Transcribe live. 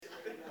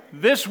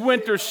This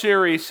winter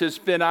series has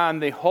been on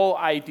the whole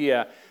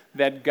idea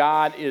that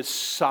God is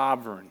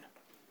sovereign.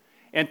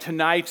 And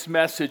tonight's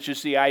message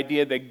is the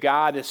idea that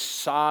God is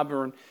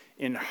sovereign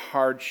in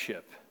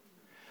hardship.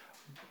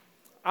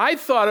 I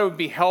thought it would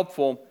be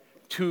helpful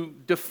to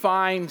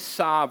define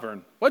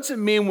sovereign. What does it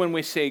mean when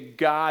we say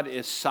God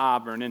is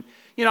sovereign? And,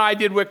 I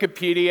did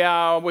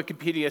Wikipedia.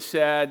 Wikipedia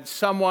said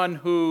someone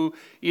who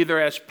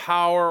either has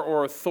power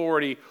or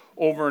authority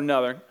over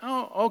another.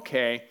 Oh,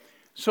 okay.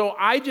 So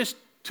I just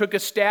took a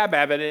stab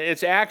at it.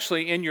 It's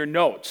actually in your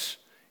notes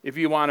if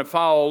you want to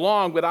follow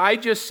along. But I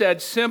just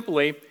said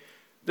simply,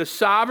 the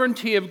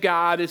sovereignty of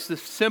God is the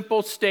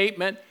simple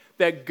statement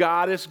that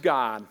God is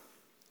God.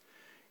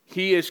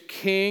 He is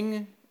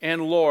King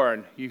and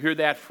Lord. You hear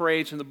that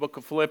phrase in the book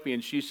of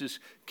Philippians. Jesus,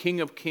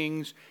 King of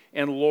kings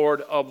and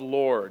Lord of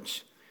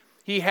lords.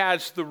 He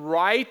has the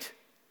right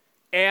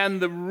and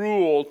the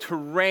rule to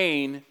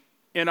reign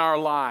in our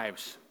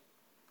lives.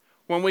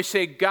 When we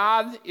say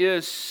God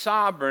is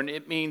sovereign,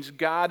 it means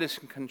God is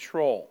in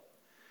control.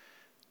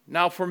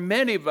 Now, for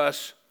many of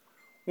us,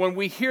 when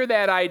we hear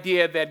that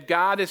idea that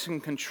God is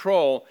in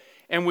control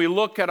and we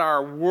look at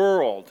our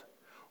world,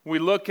 we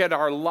look at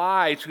our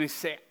lives, we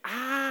say,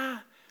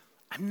 I'm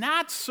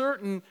not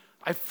certain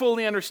I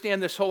fully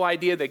understand this whole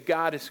idea that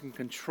God is in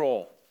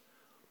control.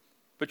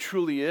 But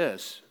truly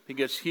is,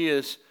 because He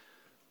is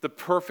the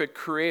perfect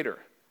creator,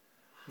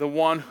 the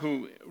one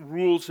who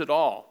rules it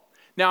all.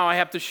 Now, I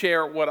have to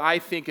share what I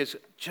think is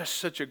just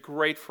such a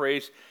great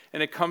phrase,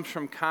 and it comes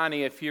from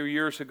Connie a few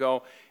years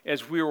ago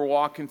as we were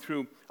walking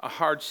through a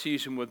hard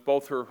season with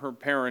both her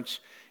parents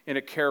in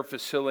a care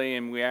facility,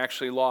 and we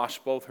actually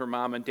lost both her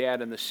mom and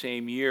dad in the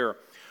same year.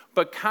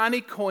 But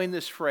Connie coined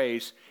this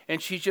phrase,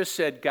 and she just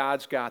said,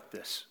 God's got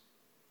this.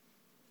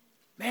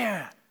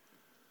 Man,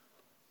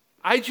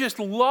 I just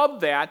love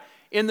that.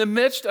 In the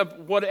midst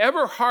of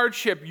whatever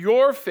hardship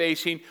you're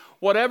facing,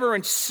 whatever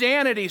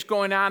insanity is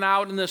going on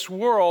out in this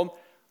world,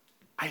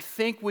 I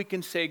think we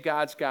can say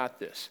God's got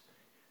this.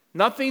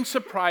 Nothing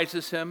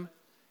surprises Him.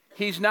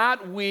 He's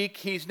not weak.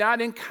 He's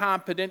not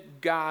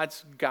incompetent.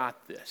 God's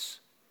got this.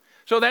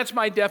 So that's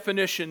my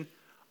definition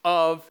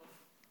of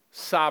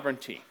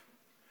sovereignty.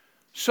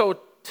 So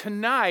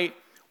tonight,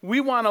 we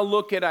want to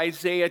look at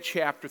Isaiah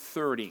chapter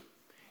 30.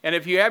 And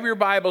if you have your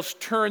Bibles,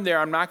 turn there.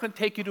 I'm not going to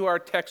take you to our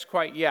text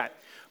quite yet.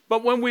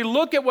 But when we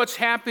look at what's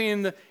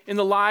happening in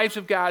the lives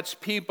of God's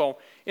people,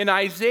 in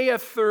Isaiah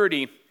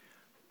 30,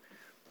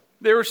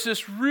 there's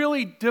this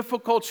really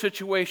difficult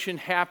situation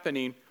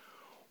happening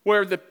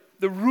where the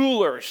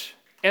rulers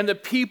and the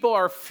people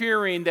are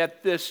fearing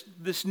that this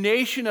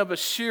nation of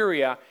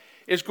Assyria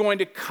is going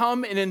to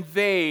come and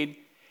invade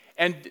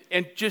and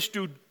just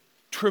do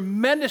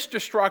tremendous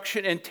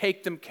destruction and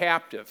take them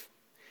captive.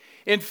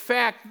 In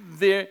fact,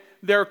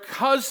 their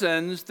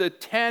cousins, the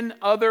 10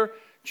 other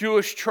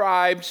Jewish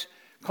tribes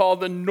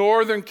called the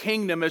Northern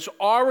Kingdom, has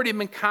already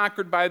been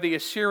conquered by the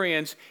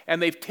Assyrians,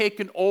 and they've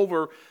taken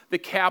over the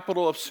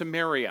capital of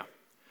Samaria.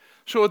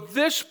 So at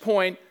this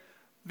point,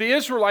 the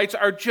Israelites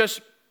are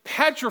just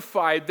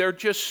petrified. They're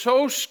just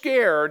so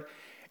scared.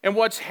 And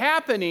what's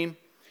happening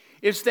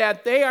is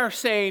that they are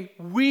saying,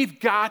 we've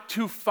got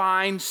to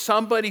find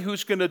somebody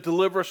who's going to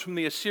deliver us from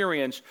the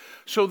Assyrians.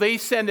 So they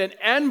send an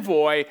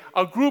envoy,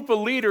 a group of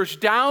leaders,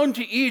 down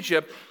to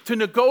Egypt to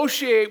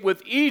negotiate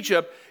with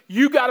Egypt.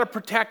 You got to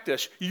protect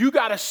us. You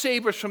got to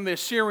save us from the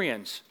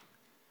Assyrians.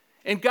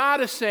 And God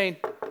is saying,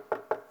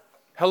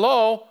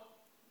 hello,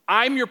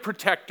 I'm your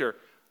protector.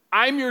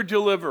 I'm your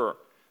deliverer.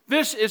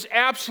 This is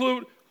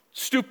absolute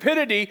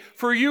stupidity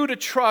for you to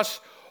trust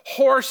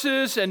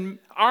horses and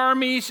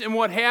armies and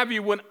what have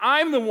you when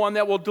I'm the one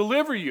that will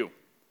deliver you.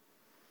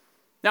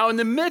 Now, in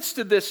the midst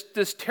of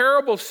this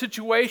terrible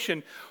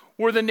situation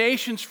where the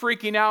nation's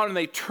freaking out and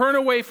they turn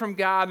away from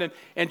God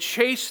and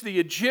chase the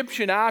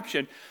Egyptian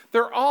option,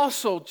 they're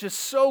also just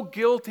so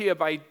guilty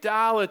of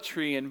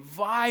idolatry and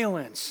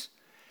violence.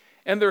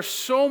 And there's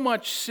so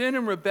much sin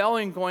and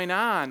rebellion going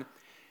on,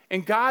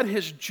 and God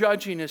is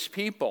judging His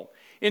people.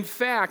 In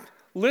fact,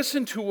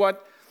 listen to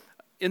what,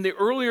 in the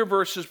earlier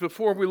verses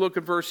before we look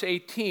at verse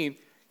 18,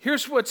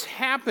 here's what's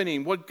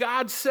happening, what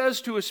God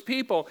says to His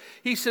people.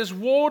 He says,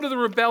 woe to the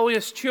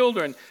rebellious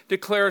children,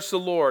 declares the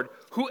Lord,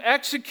 who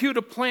execute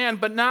a plan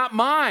but not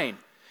mine,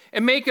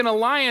 and make an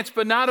alliance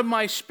but not of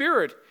my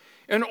spirit,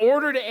 in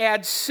order to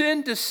add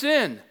sin to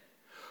sin,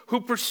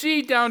 who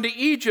proceed down to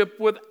Egypt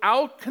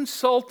without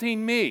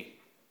consulting me.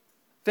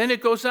 Then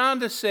it goes on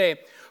to say,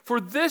 for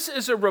this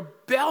is a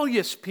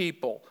rebellious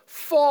people,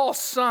 false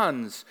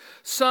sons,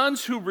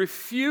 sons who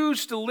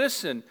refuse to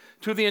listen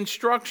to the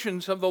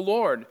instructions of the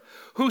Lord,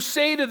 who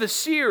say to the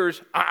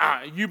seers,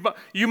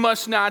 you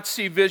must not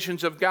see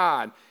visions of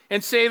God,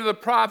 and say to the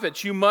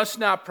prophets, you must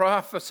not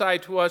prophesy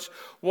to us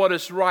what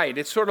is right.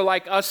 It's sort of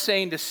like us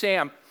saying to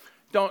Sam,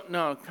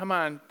 come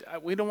on,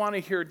 we don't want to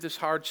hear this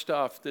hard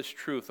stuff, this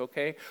truth,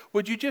 okay?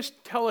 Would you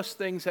just tell us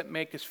things that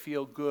make us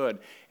feel good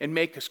and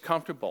make us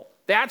comfortable?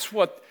 That's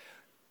what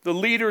the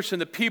leaders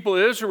and the people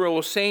of Israel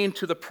were saying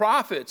to the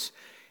prophets.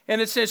 And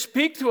it says,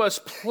 speak to us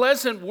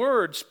pleasant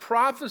words,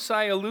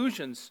 prophesy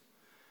illusions.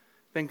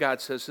 Then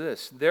God says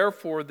this,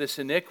 therefore this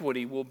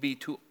iniquity will be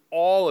to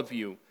all of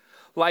you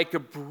like a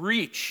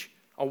breach,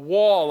 a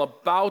wall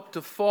about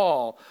to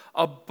fall,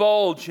 a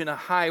bulge in a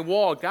high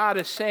wall. God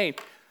is saying,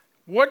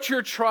 what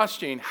you're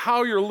trusting,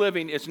 how you're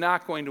living is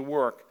not going to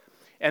work,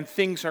 and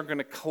things are going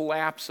to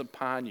collapse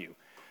upon you.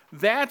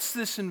 That's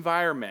this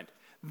environment.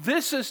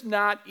 This is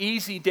not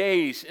easy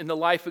days in the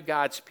life of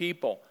God's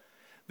people.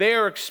 They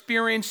are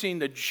experiencing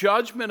the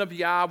judgment of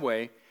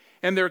Yahweh,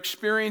 and they're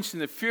experiencing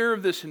the fear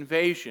of this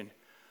invasion.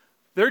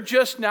 They're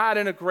just not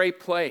in a great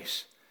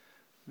place.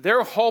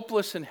 They're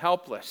hopeless and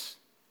helpless.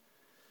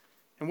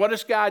 And what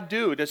does God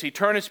do? Does he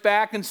turn his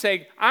back and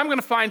say, I'm going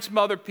to find some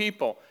other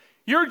people?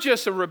 You're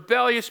just a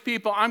rebellious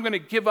people. I'm going to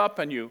give up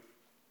on you.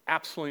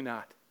 Absolutely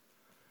not.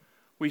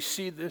 We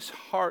see this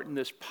heart and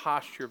this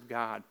posture of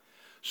God.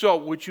 So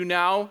would you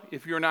now,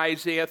 if you're in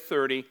Isaiah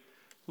 30,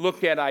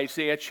 look at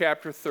Isaiah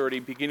chapter 30,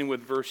 beginning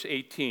with verse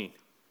 18.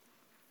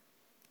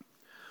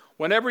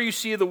 Whenever you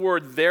see the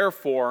word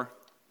therefore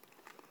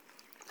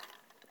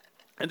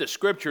in the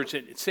scriptures,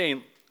 it's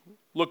saying,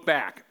 look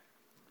back.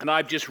 And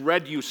I've just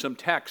read you some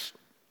text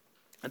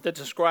that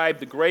describe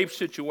the grave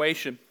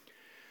situation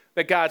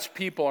that God's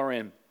people are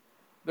in.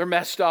 They're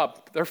messed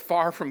up. They're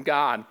far from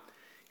God.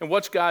 And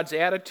what's God's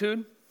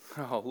attitude?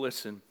 Oh,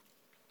 listen.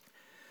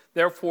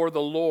 Therefore the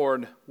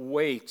Lord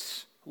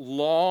waits,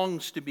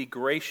 longs to be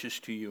gracious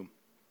to you.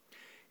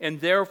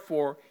 And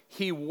therefore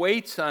he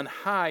waits on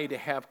high to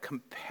have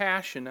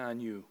compassion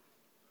on you.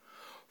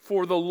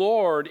 For the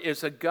Lord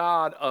is a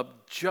God of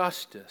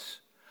justice.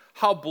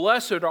 How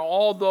blessed are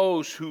all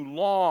those who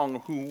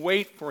long, who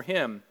wait for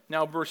him.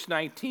 Now verse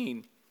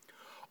 19.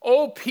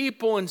 O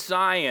people in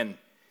Zion,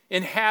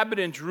 inhabit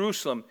in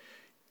Jerusalem,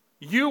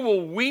 you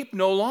will weep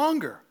no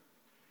longer.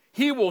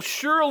 He will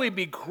surely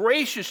be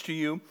gracious to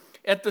you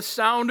at the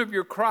sound of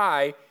your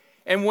cry,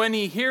 and when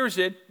he hears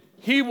it,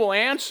 he will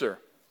answer.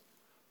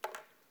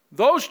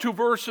 Those two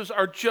verses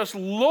are just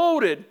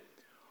loaded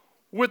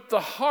with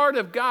the heart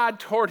of God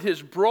toward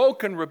his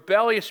broken,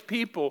 rebellious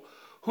people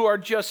who are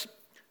just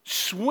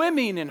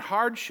swimming in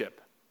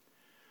hardship.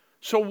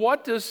 So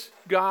what does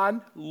God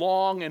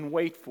long and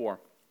wait for?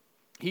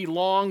 He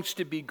longs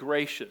to be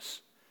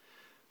gracious.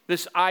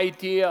 This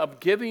idea of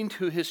giving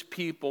to his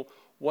people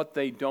what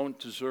they don't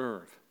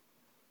deserve.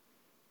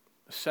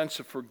 A sense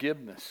of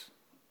forgiveness.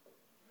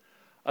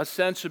 A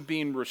sense of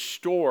being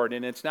restored.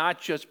 And it's not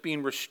just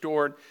being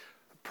restored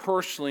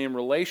personally and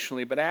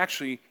relationally, but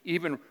actually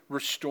even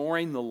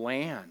restoring the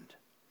land,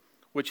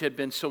 which had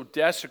been so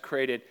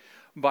desecrated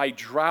by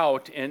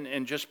drought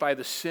and just by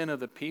the sin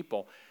of the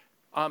people.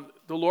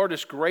 The Lord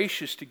is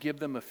gracious to give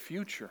them a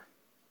future.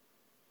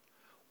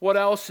 What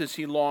else does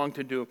he long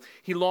to do?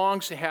 He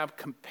longs to have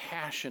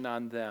compassion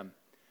on them.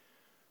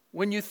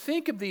 When you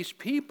think of these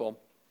people,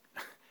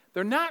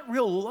 they're not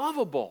real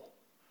lovable.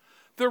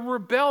 They're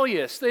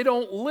rebellious. They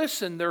don't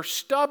listen. They're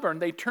stubborn.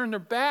 They turn their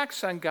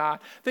backs on God.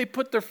 They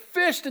put their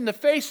fist in the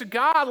face of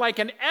God like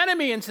an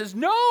enemy and says,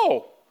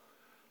 no,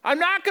 I'm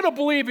not going to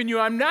believe in you.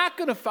 I'm not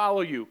going to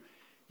follow you.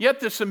 Yet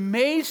this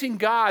amazing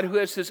God who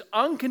has this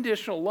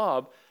unconditional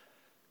love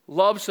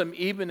loves them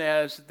even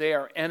as they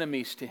are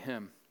enemies to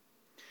him.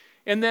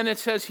 And then it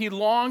says he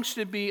longs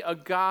to be a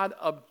God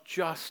of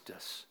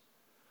justice,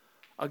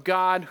 a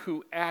God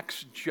who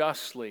acts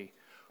justly,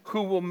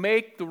 who will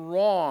make the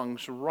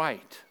wrongs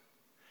right.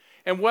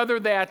 And whether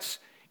that's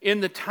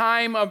in the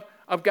time of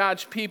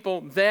God's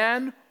people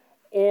then,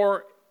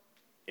 or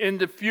in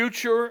the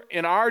future,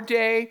 in our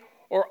day,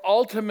 or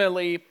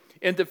ultimately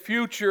in the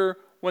future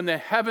when the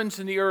heavens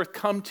and the earth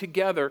come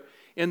together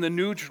in the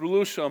New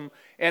Jerusalem,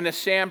 and as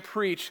Sam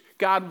preached,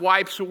 God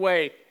wipes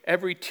away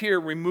every tear,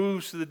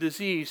 removes the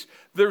disease.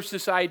 There's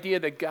this idea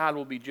that God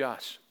will be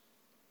just.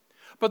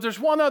 But there's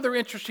one other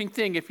interesting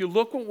thing. If you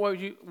look at what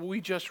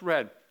we just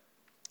read,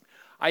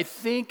 I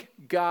think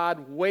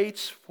God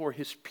waits for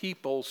his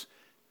people's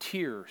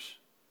tears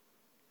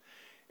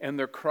and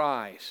their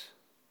cries.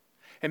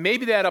 And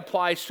maybe that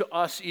applies to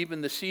us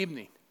even this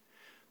evening.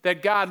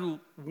 That God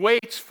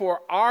waits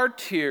for our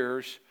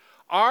tears,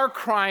 our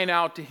crying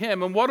out to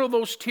him. And what are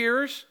those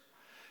tears?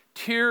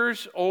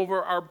 Tears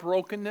over our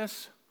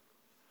brokenness,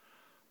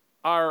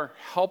 our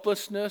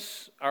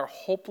helplessness, our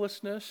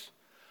hopelessness,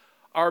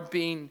 our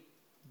being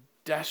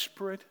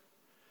desperate,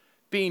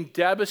 being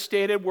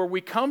devastated, where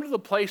we come to the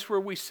place where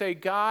we say,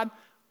 God,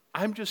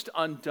 I'm just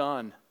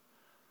undone.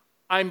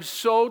 I'm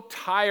so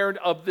tired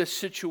of this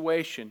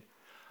situation.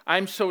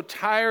 I'm so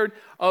tired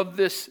of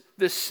this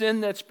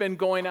sin that's been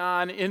going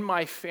on in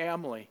my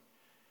family.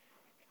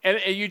 And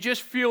you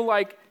just feel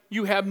like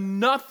you have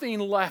nothing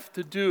left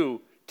to do,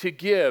 to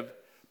give,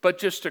 but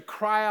just to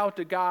cry out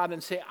to God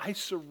and say, I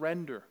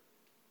surrender.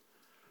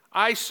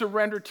 I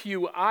surrender to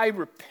you. I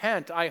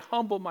repent. I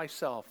humble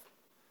myself.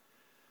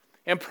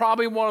 And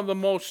probably one of the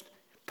most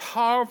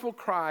powerful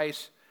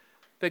cries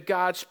that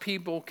God's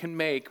people can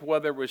make,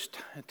 whether it was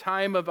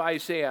time of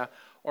Isaiah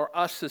or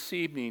us this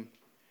evening,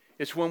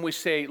 is when we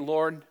say,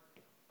 Lord,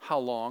 how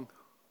long?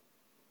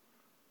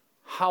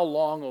 How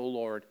long, O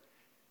Lord,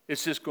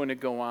 is this going to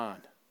go on?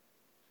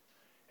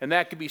 And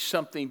that could be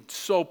something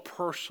so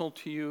personal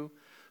to you,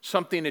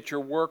 something at your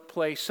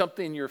workplace,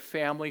 something in your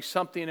family,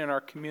 something in our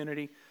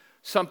community,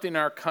 something in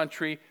our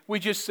country. We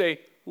just say,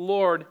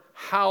 Lord,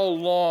 how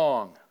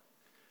long?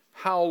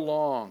 How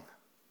long?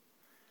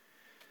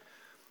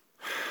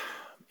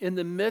 In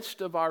the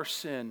midst of our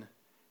sin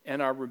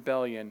and our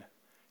rebellion,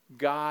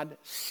 God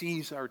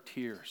sees our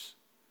tears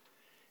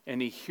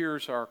and he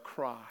hears our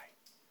cry.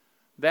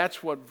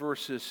 That's what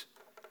verses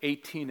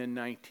 18 and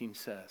 19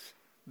 says.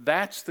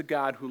 That's the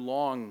God who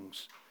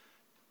longs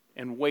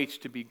and waits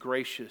to be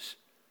gracious,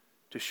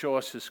 to show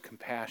us his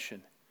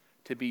compassion,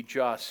 to be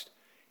just,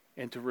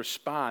 and to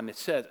respond. It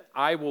says,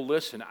 I will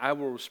listen, I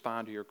will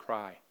respond to your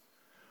cry.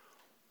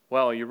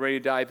 Well, you ready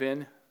to dive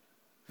in?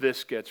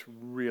 This gets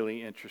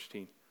really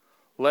interesting.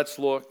 Let's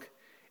look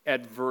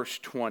at verse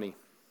 20.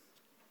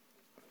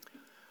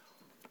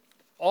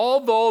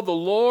 Although the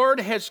Lord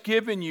has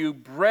given you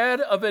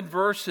bread of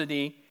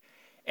adversity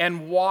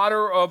and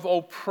water of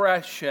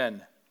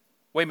oppression.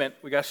 Wait a minute,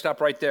 we got to stop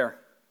right there.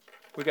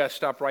 We got to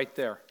stop right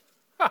there.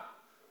 Ha.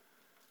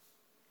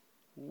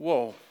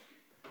 Whoa.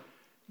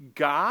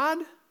 God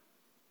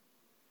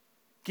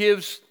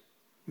gives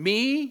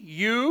me,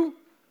 you,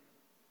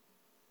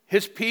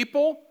 his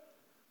people,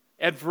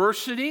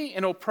 adversity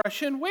and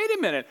oppression? Wait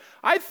a minute.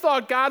 I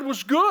thought God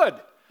was good.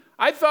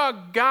 I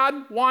thought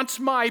God wants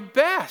my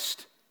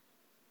best.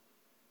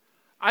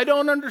 I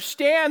don't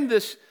understand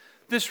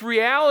this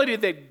reality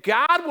that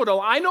God would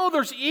allow. I know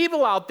there's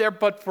evil out there,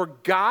 but for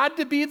God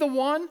to be the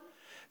one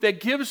that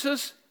gives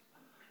us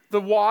the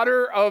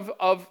water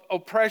of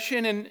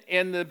oppression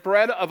and the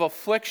bread of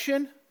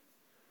affliction,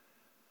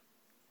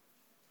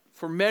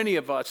 for many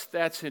of us,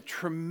 that's a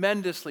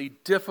tremendously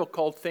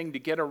difficult thing to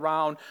get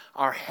around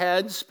our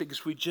heads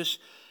because we just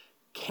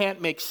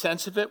can't make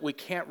sense of it. We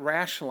can't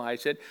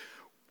rationalize it.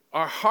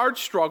 Our hearts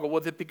struggle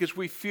with it because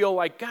we feel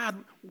like, God,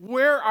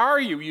 where are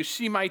you? You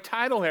see my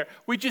title here.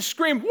 We just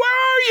scream, where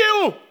are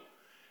you?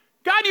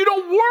 God, you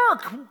don't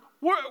work.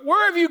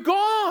 Where have you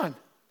gone?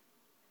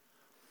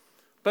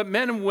 But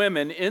men and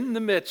women, in the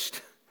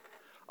midst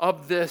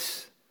of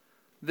this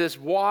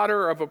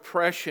water of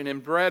oppression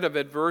and bread of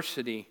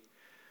adversity,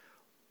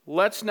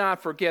 let's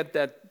not forget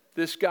that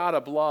this God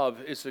of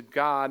love is a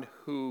God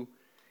who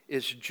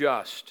is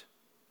just,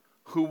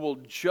 who will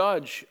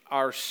judge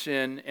our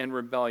sin and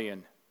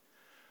rebellion.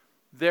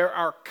 There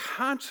are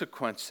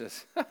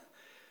consequences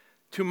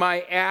to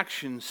my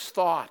actions,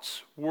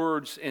 thoughts,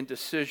 words, and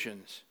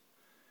decisions.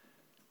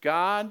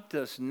 God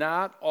does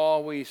not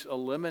always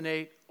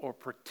eliminate or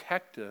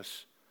protect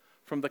us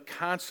from the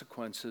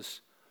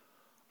consequences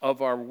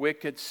of our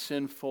wicked,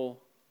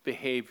 sinful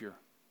behavior.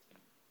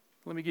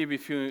 Let me give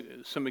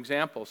you some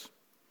examples.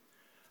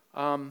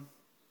 You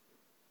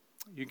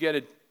get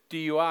a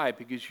DUI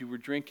because you were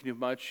drinking too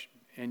much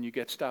and you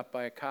get stopped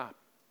by a cop.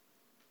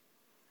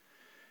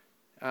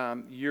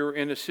 You're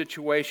in a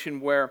situation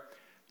where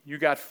you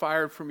got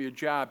fired from your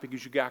job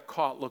because you got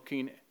caught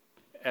looking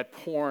at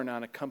porn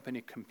on a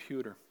company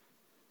computer.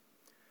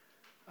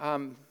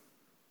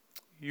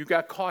 You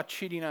got caught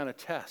cheating on a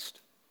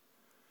test.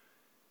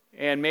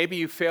 And maybe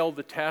you failed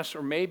the test,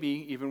 or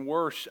maybe, even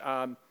worse,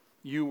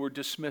 you were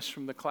dismissed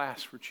from the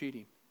class for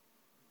cheating.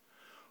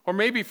 Or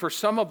maybe for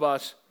some of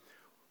us,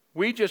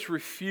 we just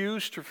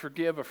refuse to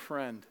forgive a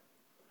friend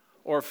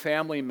or a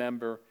family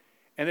member,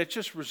 and it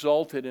just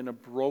resulted in a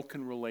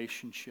broken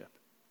relationship.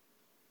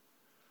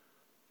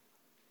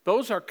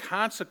 Those are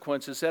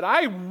consequences that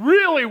I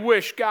really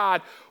wish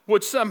God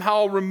would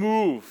somehow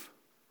remove.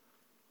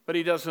 But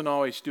he doesn't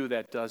always do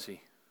that, does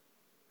he?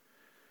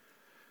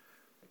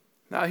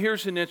 Now,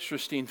 here's an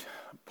interesting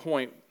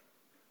point.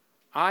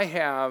 I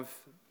have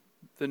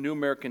the New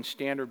American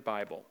Standard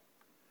Bible,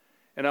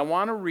 and I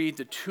want to read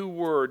the two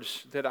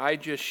words that I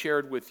just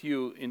shared with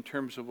you in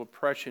terms of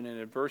oppression and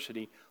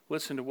adversity.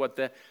 Listen to what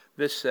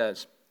this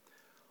says.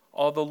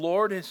 Although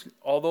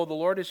the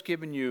Lord has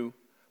given you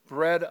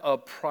bread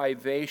of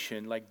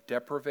privation, like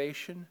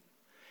deprivation,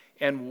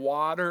 and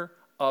water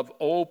of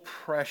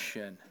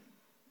oppression.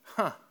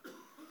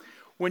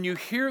 When you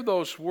hear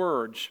those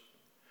words,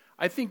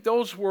 I think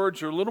those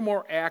words are a little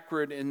more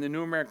accurate in the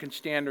New American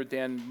Standard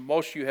than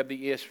most of you have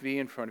the ESV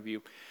in front of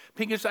you.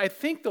 Because I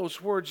think those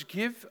words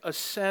give a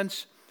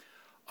sense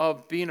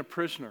of being a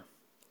prisoner,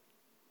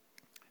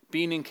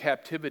 being in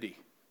captivity.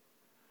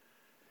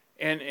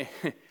 And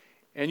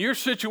your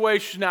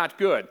situation's not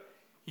good.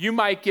 You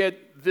might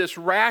get this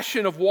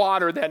ration of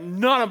water that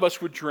none of us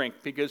would drink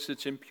because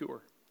it's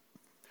impure.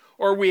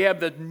 Or we have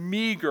the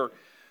meager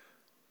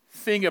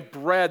thing of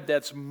bread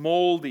that's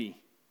moldy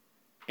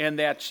and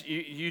that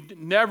you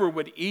never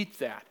would eat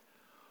that.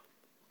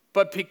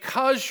 But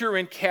because you're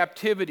in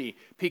captivity,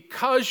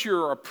 because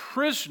you're a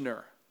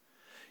prisoner,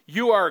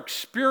 you are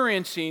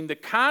experiencing the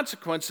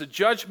consequence, the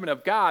judgment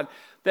of God,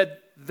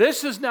 that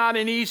this is not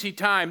an easy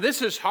time.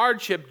 This is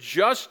hardship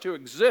just to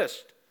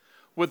exist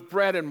with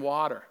bread and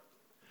water.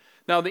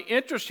 Now, the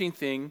interesting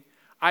thing,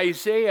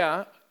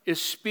 Isaiah is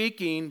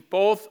speaking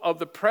both of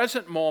the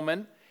present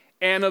moment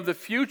and of the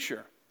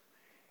future.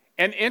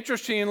 And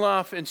interesting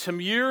enough, and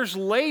some years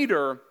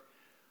later,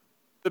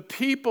 The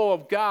people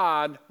of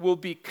God will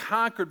be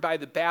conquered by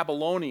the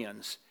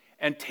Babylonians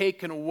and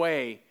taken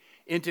away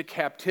into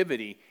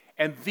captivity.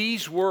 And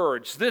these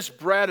words, this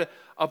bread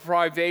of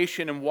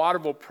privation and water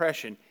of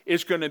oppression,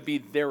 is going to be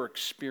their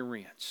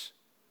experience.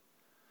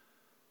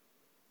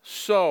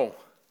 So,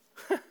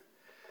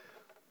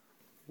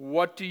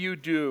 what do you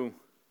do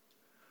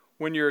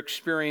when you're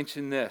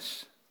experiencing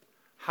this?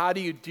 How do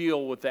you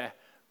deal with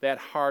that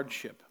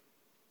hardship?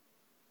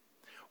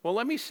 Well,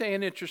 let me say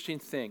an interesting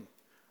thing.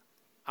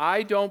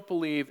 I don't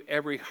believe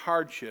every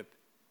hardship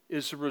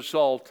is a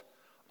result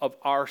of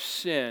our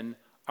sin,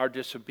 our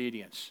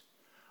disobedience.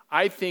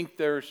 I think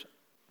there's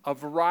a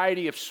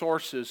variety of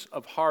sources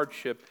of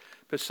hardship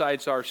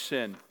besides our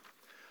sin.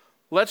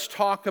 Let's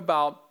talk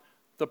about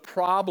the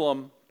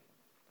problem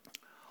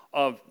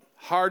of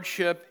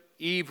hardship,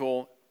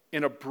 evil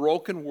in a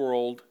broken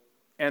world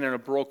and in a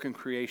broken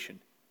creation.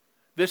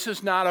 This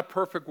is not a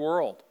perfect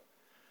world.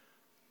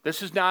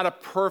 This is not a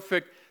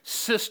perfect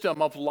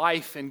system of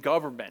life and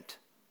government.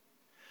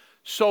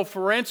 So,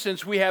 for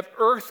instance, we have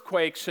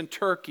earthquakes in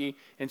Turkey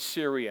and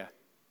Syria.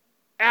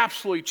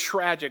 Absolutely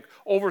tragic.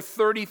 Over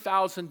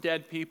 30,000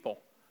 dead people.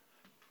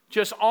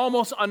 Just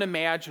almost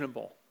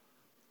unimaginable.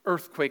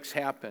 Earthquakes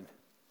happen.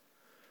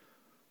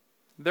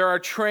 There are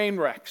train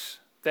wrecks,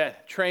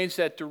 trains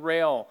that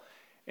derail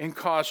and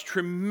cause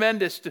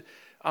tremendous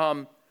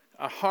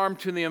harm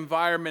to the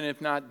environment,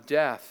 if not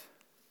death.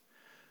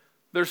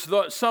 There's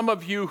some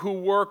of you who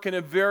work in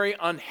a very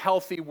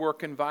unhealthy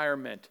work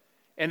environment,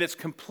 and it's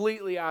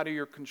completely out of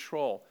your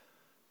control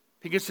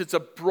because it's a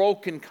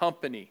broken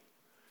company,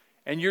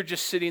 and you're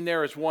just sitting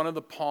there as one of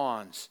the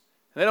pawns.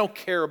 And they don't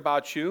care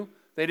about you.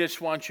 They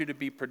just want you to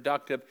be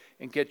productive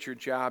and get your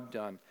job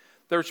done.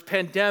 There's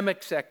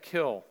pandemics that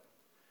kill.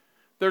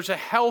 There's a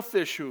health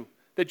issue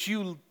that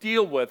you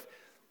deal with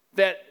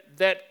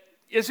that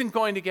isn't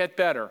going to get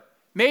better.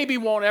 Maybe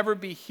won't ever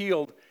be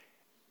healed,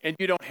 and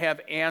you don't have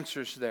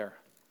answers there.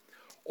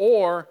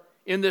 Or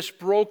in this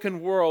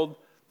broken world,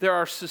 there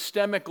are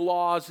systemic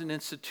laws and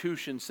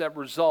institutions that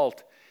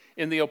result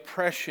in the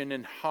oppression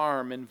and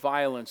harm and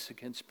violence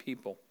against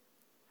people.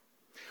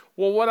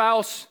 Well, what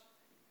else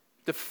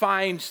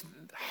defines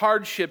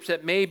hardships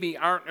that maybe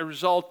aren't a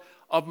result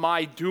of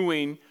my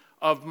doing,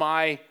 of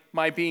my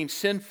being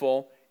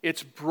sinful?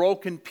 It's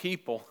broken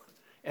people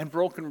and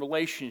broken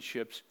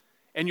relationships.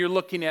 And you're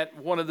looking at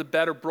one of the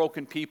better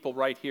broken people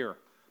right here.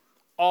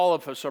 All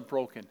of us are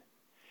broken.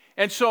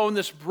 And so in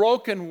this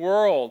broken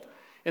world,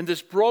 in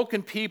this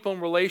broken people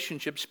and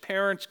relationships,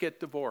 parents get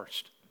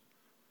divorced.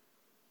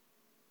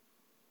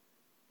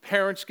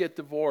 Parents get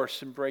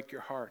divorced and break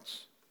your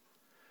hearts.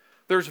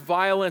 There's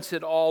violence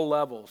at all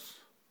levels.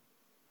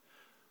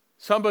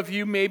 Some of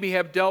you maybe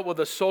have dealt with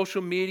a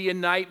social media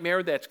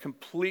nightmare that's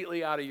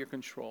completely out of your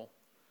control.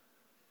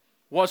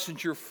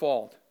 Wasn't your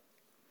fault.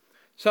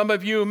 Some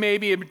of you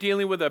maybe are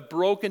dealing with a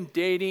broken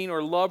dating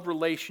or love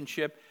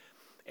relationship,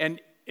 and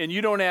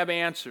you don't have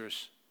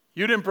answers.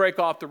 You didn't break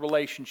off the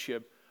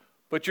relationship,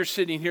 but you're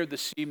sitting here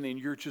this evening,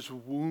 you're just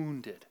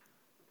wounded.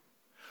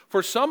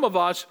 For some of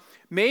us,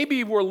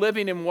 maybe we're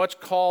living in what's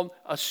called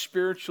a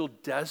spiritual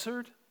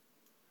desert,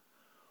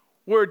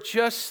 where it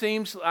just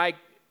seems like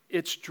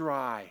it's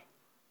dry.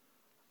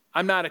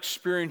 I'm not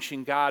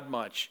experiencing God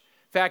much.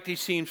 In fact, he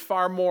seems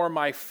far more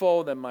my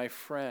foe than my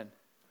friend.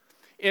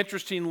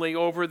 Interestingly,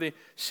 over the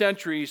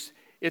centuries,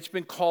 it's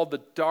been called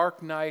the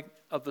dark night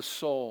of the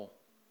soul,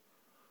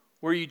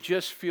 where you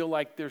just feel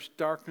like there's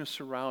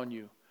darkness around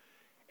you,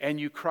 and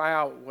you cry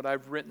out what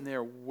I've written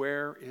there,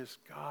 where is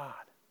God?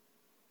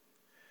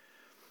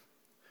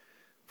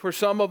 For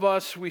some of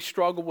us, we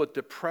struggle with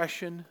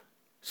depression,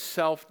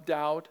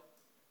 self-doubt,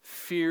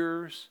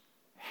 fears,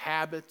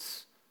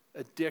 habits,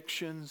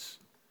 addictions.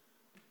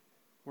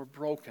 We're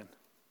broken.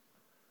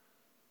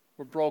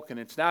 We're broken.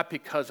 It's not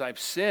because I've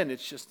sinned.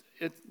 It's just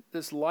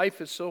this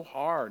life is so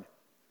hard.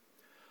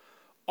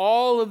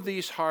 All of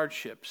these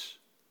hardships,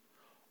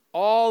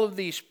 all of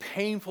these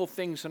painful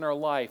things in our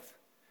life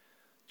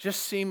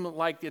just seem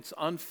like it's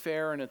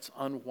unfair and it's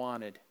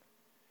unwanted.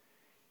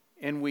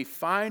 And we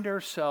find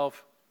ourselves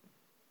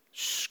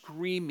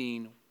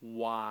screaming,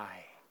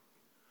 why?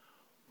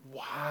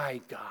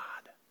 Why, God?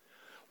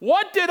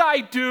 What did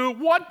I do?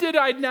 What did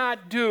I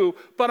not do?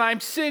 But I'm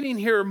sitting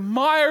here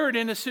mired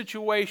in a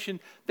situation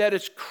that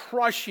is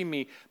crushing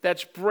me,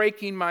 that's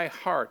breaking my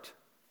heart.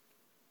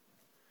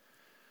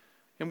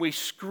 And we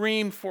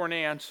scream for an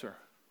answer.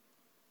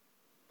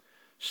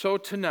 So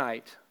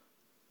tonight,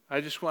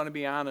 I just want to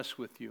be honest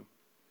with you.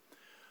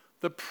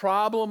 The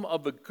problem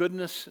of the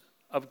goodness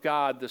of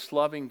God, this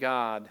loving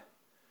God,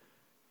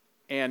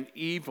 and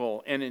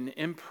evil and an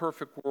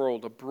imperfect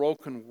world, a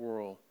broken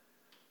world,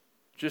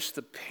 just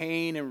the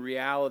pain and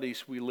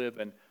realities we live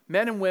in.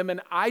 Men and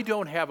women, I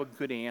don't have a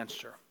good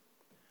answer.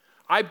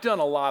 I've done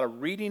a lot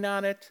of reading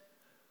on it.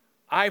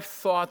 I've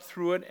thought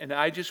through it, and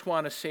I just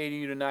want to say to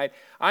you tonight,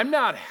 I'm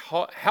not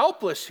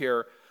helpless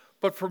here,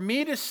 but for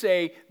me to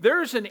say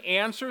there's an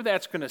answer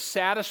that's going to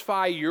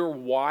satisfy your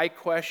why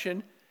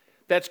question,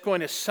 that's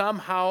going to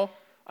somehow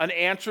an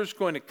answer is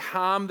going to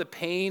calm the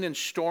pain and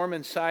storm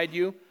inside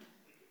you.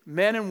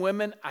 Men and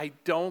women, I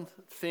don't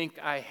think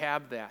I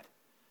have that.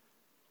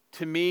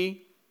 To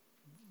me,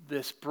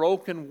 this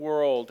broken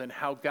world and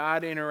how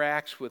God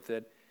interacts with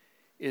it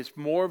is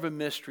more of a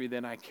mystery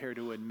than I care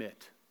to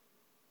admit.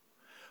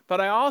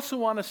 But I also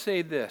want to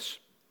say this,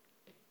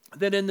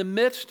 that in the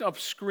midst of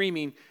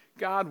screaming,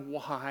 God,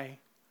 why?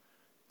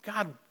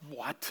 God,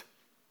 what?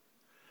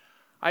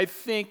 I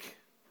think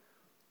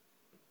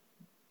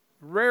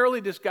rarely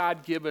does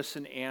God give us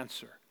an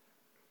answer.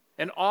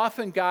 And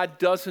often God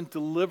doesn't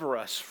deliver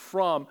us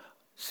from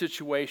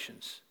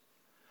situations.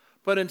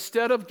 But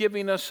instead of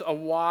giving us a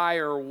why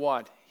or a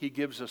what, he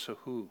gives us a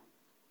who.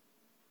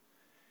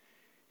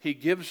 He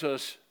gives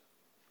us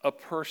a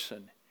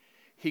person.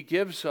 He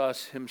gives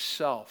us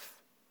himself.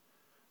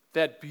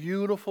 That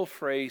beautiful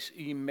phrase,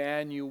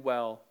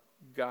 Emmanuel,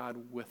 God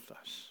with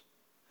us.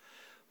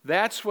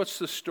 That's what's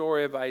the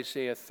story of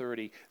Isaiah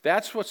 30.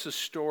 That's what's the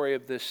story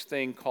of this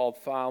thing called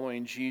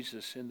following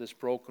Jesus in this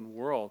broken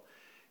world,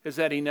 is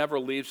that he never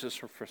leaves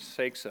us or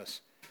forsakes us.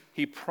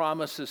 He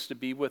promises to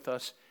be with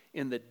us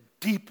in the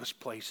deepest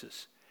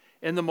places,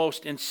 in the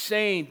most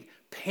insane,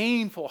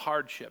 painful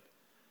hardship.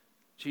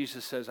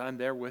 Jesus says, I'm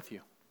there with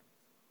you.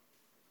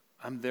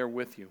 I'm there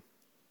with you.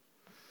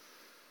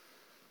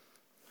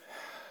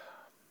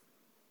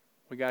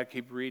 We got to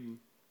keep reading.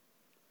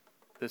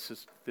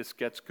 This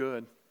gets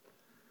good.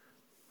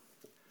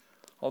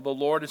 Although the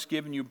Lord has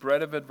given you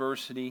bread of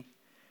adversity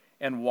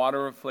and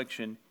water of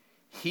affliction,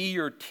 he,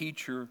 your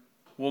teacher,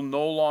 will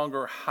no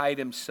longer hide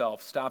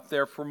himself. Stop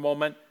there for a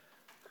moment.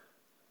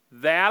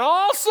 That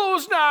also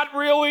is not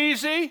real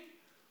easy.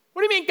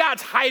 What do you mean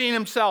God's hiding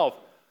himself?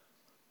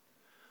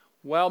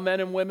 Well, men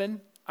and women,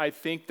 I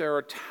think there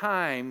are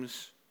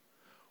times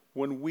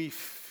when we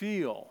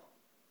feel,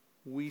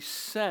 we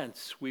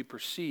sense, we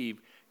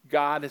perceive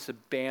God has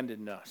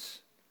abandoned us.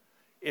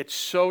 It's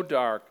so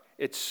dark.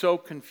 It's so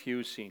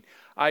confusing.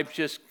 I've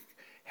just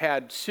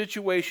had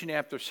situation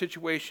after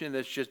situation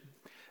that's just,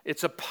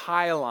 it's a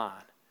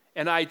pile-on.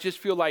 And I just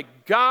feel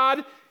like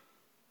God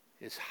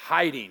is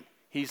hiding.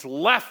 He's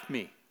left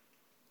me.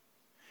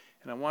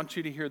 And I want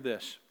you to hear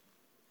this.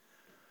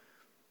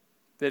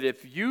 That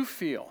if you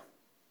feel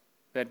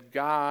that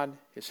God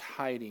is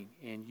hiding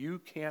and you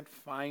can't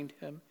find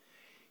him,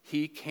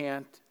 you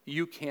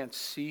can't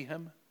see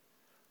him,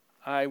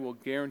 I will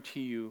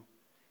guarantee you,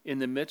 in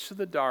the midst of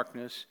the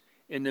darkness,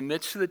 in the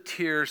midst of the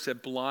tears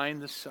that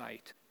blind the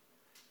sight,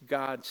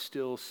 God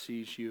still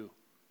sees you.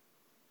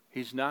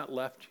 He's not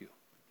left you.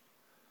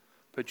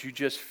 But you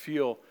just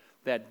feel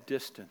that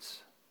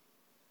distance.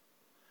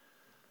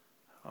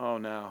 Oh,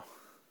 now,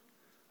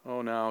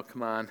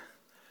 come on.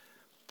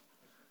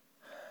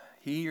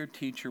 He, your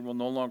teacher, will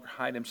no longer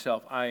hide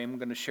himself. I am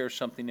going to share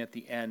something at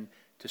the end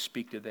to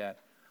speak to that.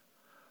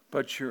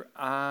 But your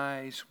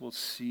eyes will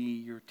see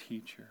your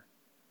teacher.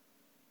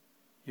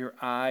 Your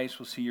eyes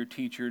will see your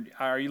teacher.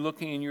 Are you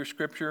looking in your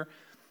scripture?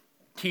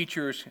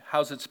 Teachers,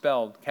 how's it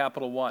spelled?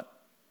 Capital what?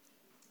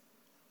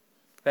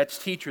 That's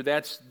teacher.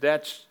 That's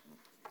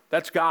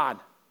God.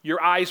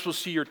 Your eyes will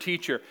see your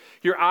teacher.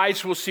 Your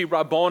eyes will see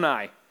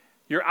Rabboni.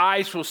 Your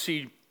eyes will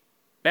see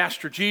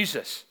Master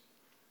Jesus.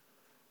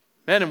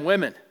 Men and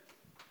women.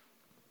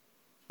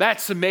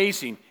 That's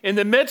amazing. In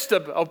the midst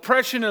of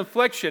oppression and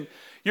affliction,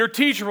 your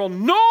teacher will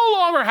no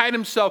longer hide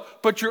himself,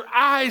 but your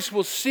eyes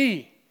will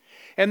see.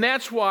 And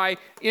that's why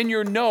in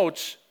your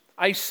notes,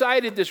 I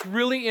cited this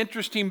really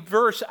interesting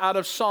verse out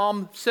of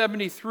Psalm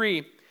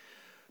 73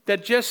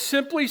 that just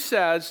simply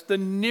says, the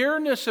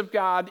nearness of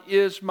God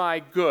is my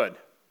good.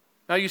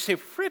 Now you say,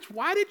 Fritz,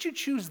 why did you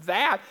choose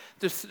that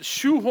to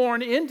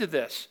shoehorn into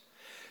this?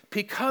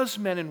 Because,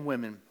 men and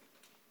women,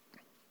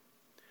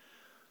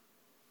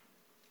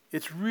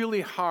 it's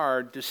really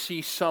hard to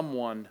see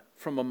someone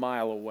from a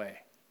mile away.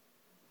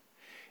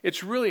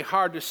 It's really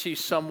hard to see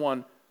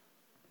someone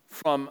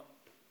from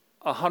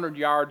 100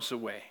 yards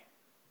away.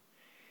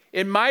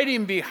 It might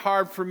even be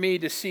hard for me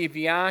to see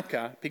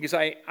Bianca because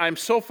I'm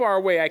so far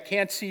away I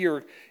can't see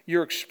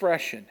your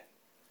expression.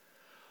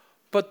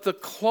 But the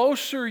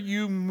closer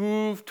you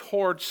move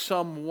towards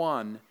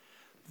someone,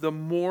 the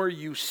more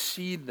you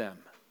see them.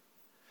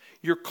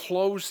 You're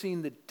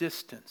closing the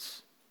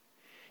distance.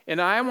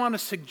 And I want to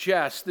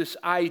suggest this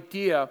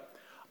idea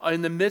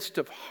in the midst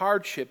of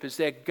hardship is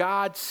that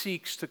God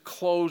seeks to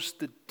close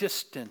the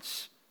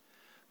distance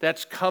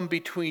that's come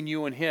between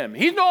you and him.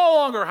 He's no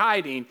longer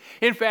hiding.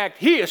 In fact,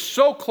 he is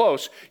so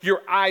close,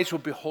 your eyes will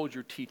behold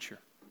your teacher.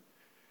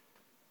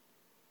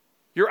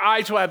 Your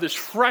eyes will have this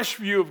fresh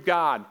view of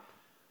God.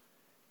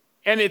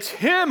 And it's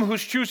him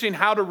who's choosing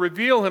how to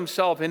reveal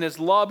himself in his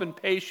love and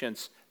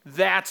patience.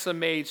 That's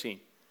amazing.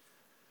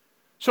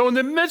 So in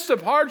the midst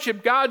of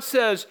hardship, God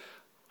says,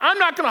 I'm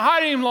not going to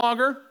hide any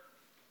longer.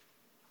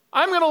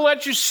 I'm going to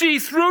let you see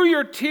through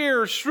your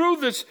tears, through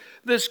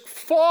this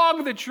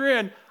fog that you're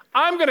in.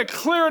 I'm going to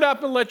clear it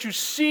up and let you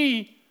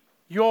see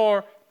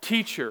your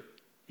teacher,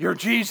 your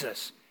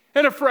Jesus,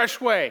 in a fresh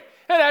way.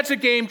 And that's a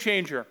game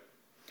changer.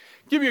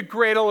 I'll give you a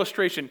great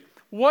illustration.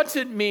 What's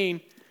it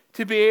mean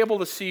to be able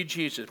to see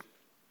Jesus?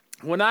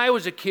 When I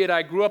was a kid,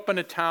 I grew up in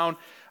a town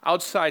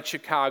outside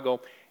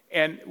Chicago,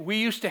 and we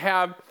used to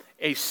have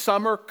a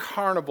summer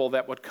carnival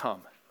that would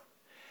come.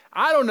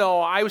 I don't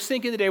know, I was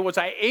thinking today, was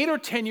I 8 or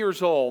 10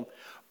 years old,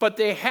 but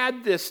they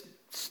had this,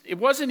 it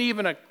wasn't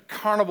even a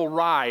carnival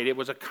ride, it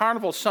was a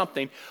carnival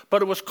something,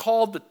 but it was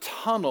called the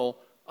Tunnel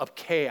of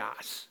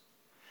Chaos.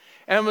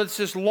 And it was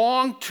this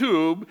long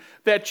tube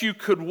that you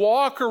could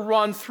walk or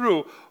run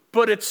through,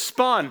 but it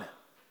spun.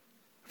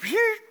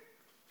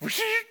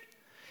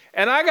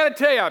 And I got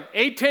to tell you, I'm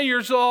 8, 10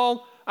 years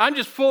old, I'm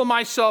just full of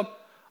myself.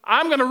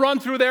 I'm going to run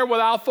through there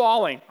without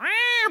falling.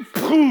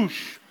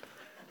 Poosh.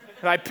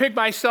 And I pick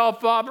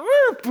myself up,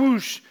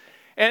 poosh.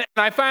 And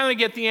I finally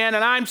get the end,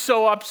 and I'm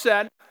so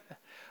upset.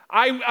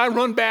 I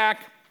run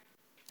back,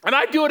 and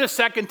I do it a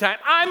second time.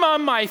 I'm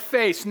on my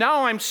face.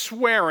 Now I'm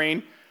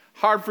swearing.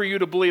 Hard for you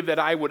to believe that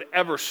I would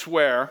ever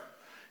swear.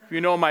 If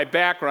you know my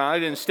background, I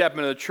didn't step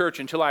into the church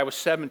until I was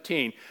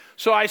 17.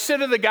 So I said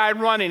to the guy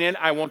running in,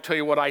 I won't tell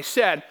you what I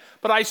said,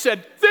 but I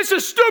said, "This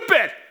is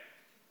stupid.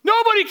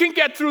 Nobody can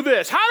get through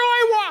this. How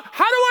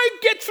do I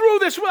get through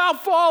this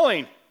without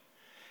falling?"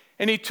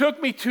 And he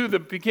took me to the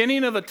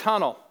beginning of the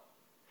tunnel.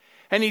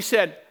 And he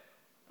said,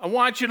 "I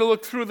want you to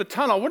look through the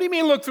tunnel." "What do you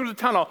mean look through the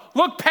tunnel?"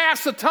 "Look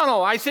past the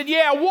tunnel." I said,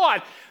 "Yeah,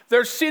 what?"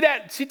 See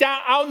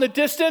down out in the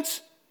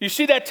distance? You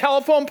see that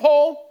telephone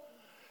pole?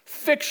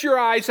 Fix your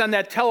eyes on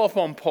that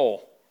telephone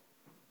pole.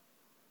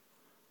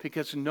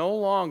 Because no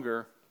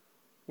longer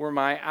were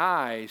my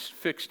eyes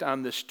fixed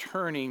on this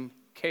turning,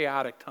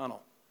 chaotic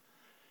tunnel.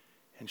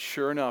 And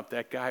sure enough,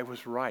 that guy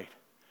was right.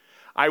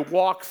 I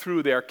walked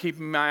through there,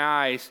 keeping my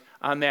eyes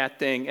on that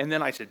thing, and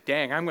then I said,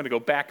 "Dang, I'm going to go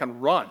back and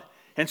run."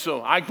 And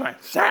so I went,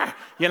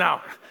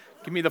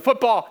 give me the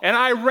football. And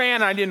I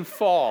ran, I didn't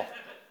fall.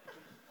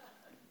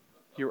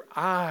 Your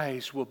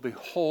eyes will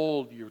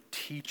behold your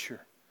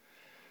teacher.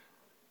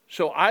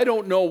 So I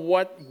don't know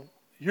what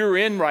you're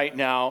in right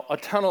now, a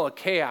tunnel of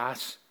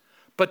chaos,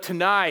 but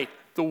tonight,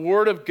 the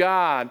Word of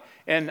God,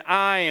 and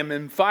I am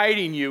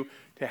inviting you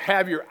to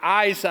have your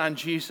eyes on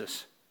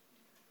Jesus.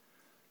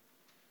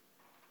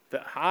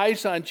 The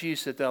eyes on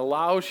Jesus that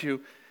allows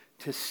you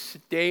to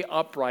stay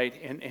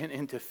upright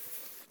and to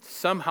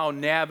somehow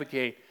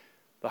navigate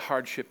the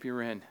hardship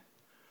you're in.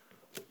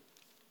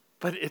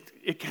 But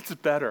it gets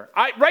better.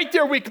 Right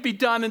there we could be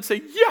done and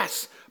say,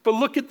 yes, but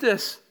look at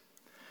this.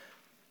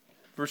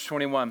 Verse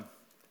 21,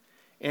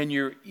 "And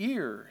your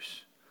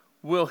ears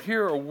will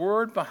hear a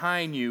word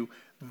behind you.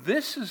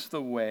 This is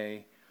the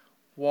way,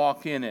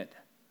 walk in it.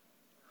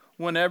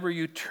 Whenever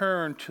you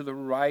turn to the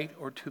right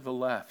or to the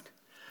left."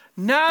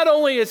 Not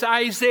only is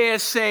Isaiah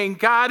saying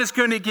God is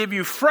going to give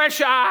you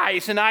fresh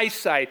eyes and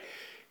eyesight,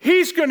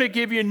 He's going to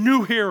give you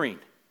new hearing.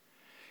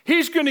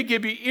 He's going to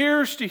give you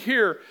ears to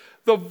hear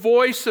the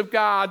voice of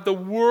God, the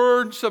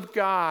words of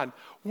God,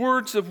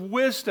 words of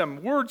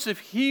wisdom, words of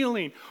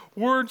healing,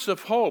 words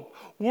of hope,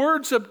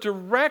 words of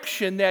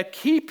direction that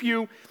keep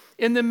you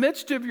in the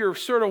midst of your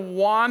sort of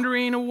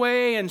wandering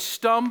away and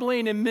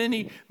stumbling and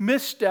many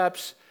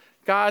missteps.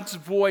 God's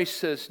voice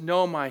says,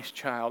 "No, my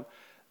child,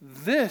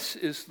 this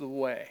is the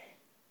way.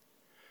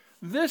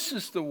 This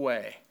is the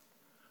way."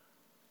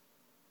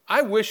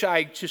 I wish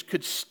I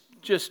could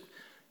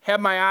have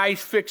my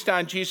eyes fixed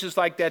on Jesus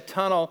like that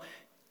tunnel.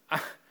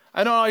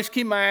 I don't always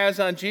keep my eyes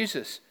on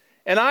Jesus.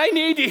 And I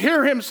need to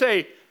hear Him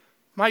say,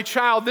 "My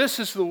child, this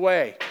is the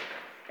way."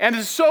 And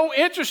it's so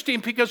interesting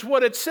because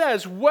what it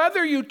says,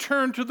 whether you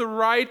turn to the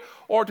right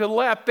or to the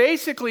left,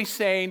 basically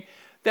saying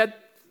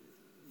that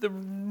the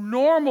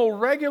normal,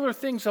 regular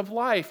things of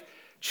life,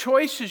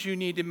 choices you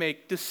need to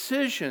make,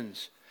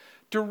 decisions,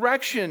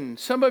 direction.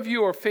 Some of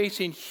you are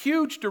facing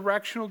huge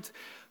directional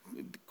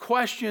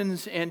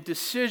questions and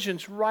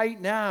decisions right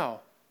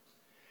now.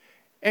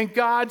 And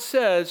God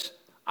says,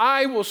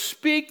 "I will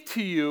speak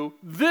to you.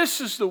 This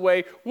is the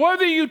way.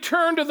 Whether you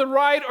turn to the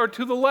right or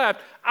to the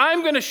left,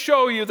 I'm going to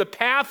show you the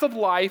path of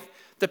life,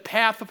 the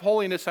path of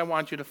holiness I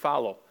want you to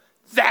follow."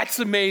 That's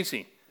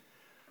amazing.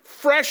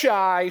 Fresh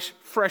eyes,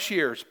 fresh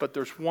ears. But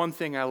there's one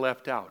thing I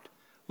left out.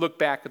 Look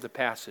back at the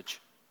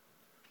passage.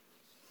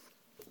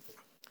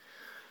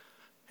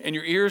 "And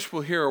your ears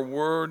will hear a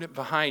word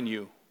behind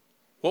you."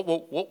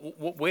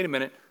 Wait a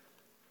minute.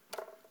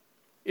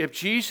 If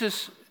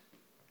Jesus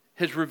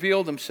has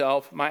revealed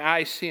Himself, my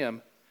eyes see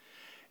Him,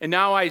 and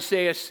now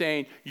Isaiah is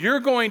saying, you're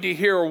going to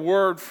hear a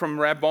word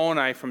from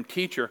Rabboni, from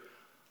teacher.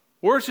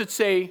 Where does it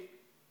say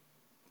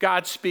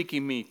God's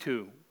speaking me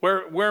to?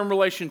 Where in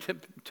relation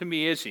to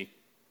me is He?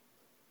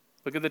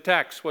 Look at the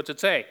text. What's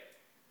it say?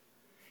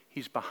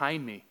 He's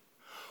behind me.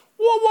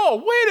 Whoa,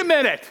 wait a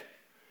minute.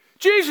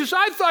 Jesus,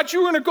 I thought you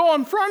were going to go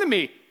in front of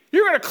me.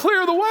 You're going to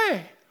clear the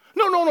way.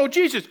 No,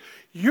 Jesus,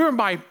 you're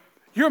my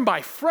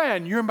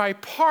friend. You're my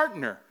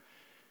partner.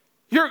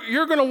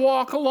 You're going to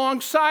walk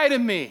alongside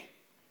of me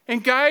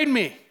and guide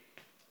me.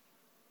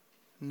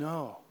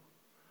 No.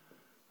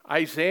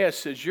 Isaiah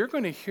says, you're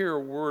going to hear a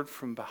word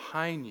from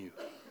behind you.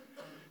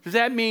 Does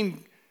that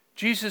mean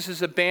Jesus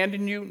has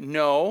abandoned you?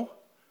 No.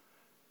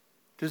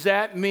 Does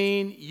that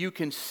mean you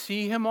can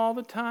see Him all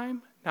the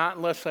time? Not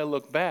unless I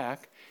look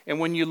back. And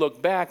when you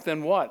look back,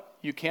 then what?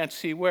 You can't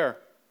see where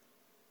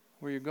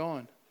you're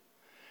going.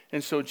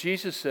 And so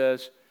Jesus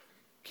says,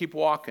 keep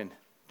walking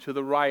to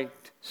the right.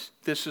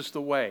 This is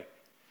the way.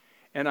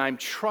 And I'm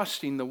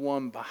trusting the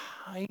one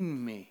behind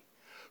me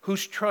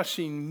who's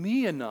trusting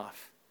me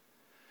enough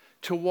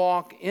to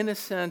walk, in a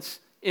sense,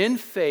 in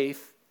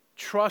faith,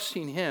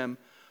 trusting him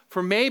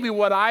for maybe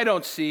what I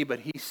don't see, but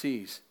he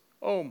sees.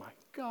 Oh my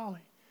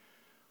golly,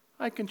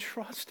 I can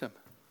trust him.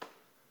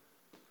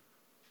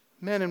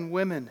 Men and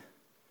women,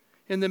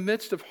 in the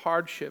midst of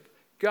hardship,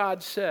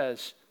 God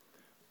says,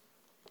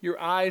 your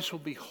eyes will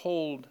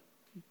behold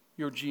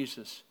your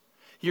Jesus.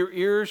 Your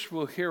ears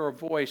will hear a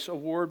voice, a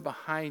word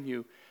behind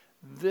you.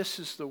 This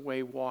is the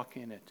way, walk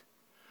in it.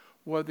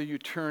 Whether you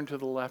turn to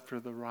the left or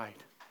the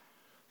right.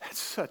 That's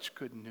such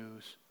good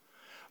news.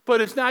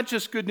 But it's not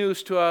just good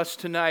news to us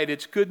tonight.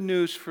 It's good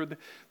news for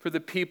the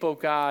people of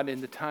God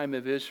in the time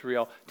of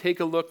Israel. Take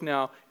a look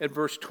now at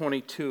verse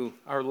 22,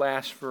 our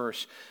last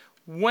verse.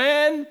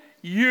 When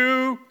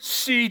you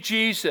see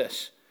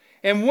Jesus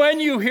and when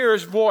you hear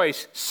his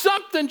voice,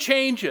 something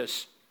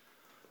changes.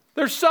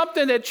 There's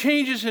something that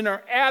changes in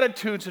our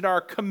attitudes and our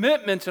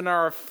commitments and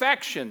our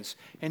affections.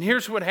 And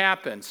here's what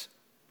happens.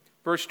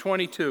 Verse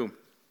 22.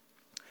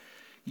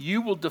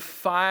 You will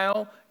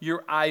defile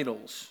your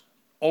idols,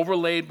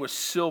 overlaid with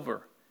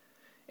silver,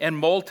 and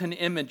molten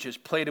images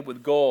plated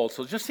with gold.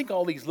 So just think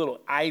all these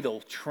little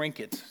idol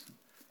trinkets,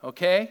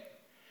 okay?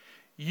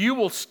 You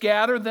will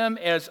scatter them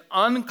as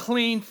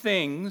unclean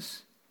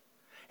things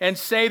and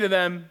say to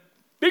them,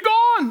 be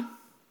gone,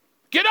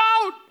 get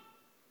out.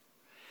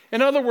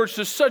 In other words,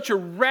 there's such a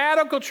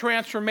radical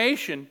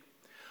transformation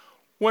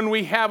when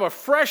we have a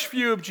fresh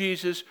view of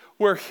Jesus,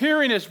 we're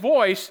hearing his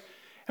voice,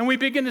 and we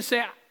begin to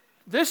say,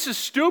 this is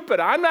stupid.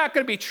 I'm not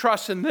going to be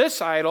trusting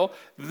this idol,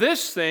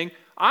 this thing.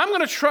 I'm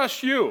going to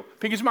trust you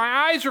because my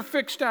eyes are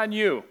fixed on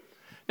you.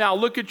 Now,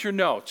 look at your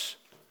notes.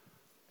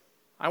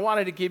 I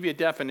wanted to give you a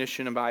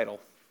definition of idol.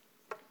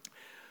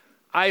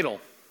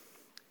 Idol,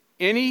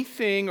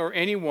 anything or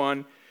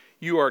anyone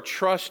you are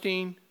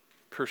trusting,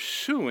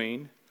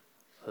 pursuing,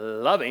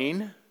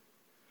 loving,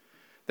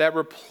 that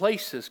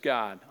replaces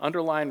God.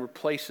 Underline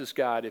replaces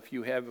God if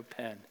you have a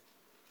pen.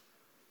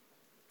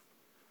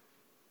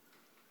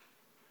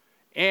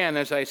 And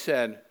as I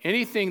said,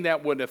 anything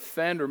that would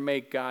offend or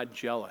make God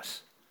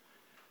jealous.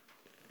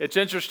 It's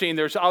interesting,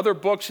 there's other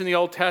books in the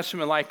Old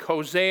Testament like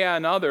Hosea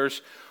and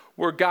others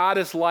where God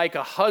is like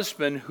a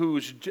husband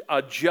who's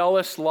a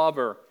jealous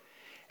lover.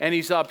 And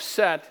he's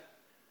upset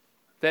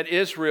that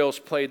Israel's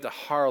played the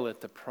harlot,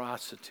 the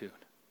prostitute.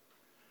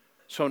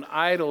 So an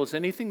idol is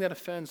anything that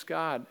offends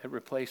God, it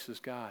replaces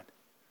God.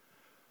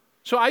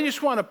 So I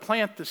just want to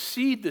plant the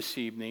seed this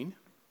evening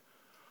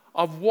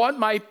of what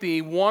might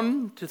be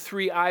 1 to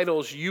 3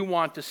 idols you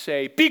want to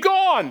say, be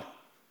gone!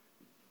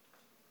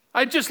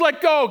 I just let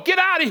go, get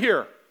out of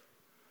here.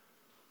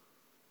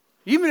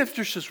 Even if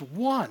there's just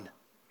one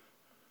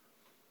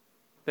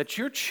that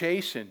you're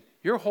chasing,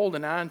 you're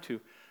holding on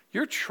to,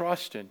 you're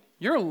trusting,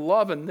 you're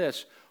loving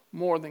this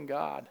more than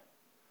God.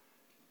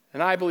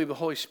 And I believe the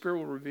Holy Spirit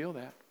will reveal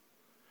that.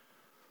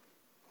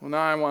 Well, now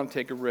I want to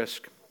take a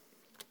risk.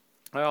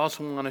 I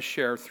also want to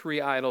share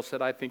 3 idols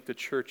that I think the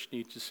church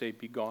needs to say,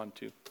 be gone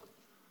to.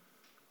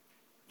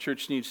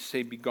 Church needs to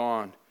say, be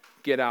gone,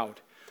 get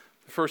out.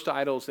 The first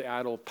idol is the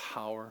idol of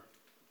power,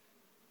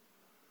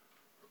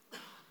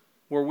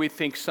 where we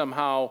think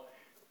somehow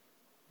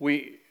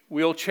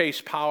we'll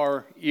chase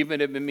power even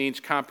if it means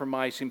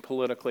compromising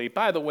politically.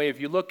 By the way, if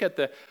you look at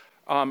the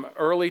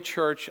early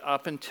church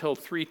up until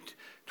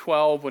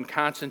 312, when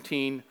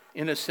Constantine,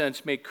 in a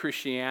sense, made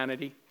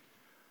Christianity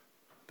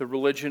the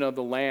religion of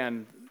the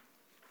land,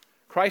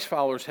 Christ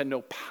followers had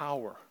no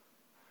power,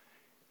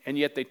 and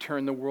yet they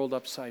turned the world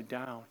upside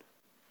down.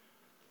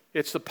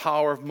 It's the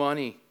power of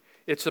money.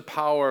 It's the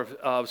power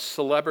of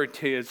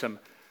celebrityism,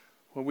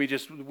 where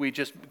we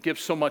just give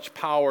so much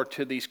power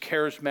to these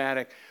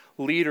charismatic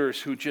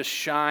leaders who just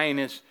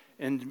shine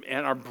and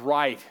are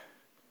bright.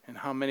 And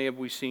how many have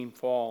we seen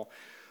fall?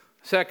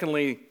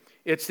 Secondly,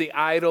 it's the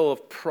idol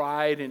of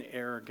pride and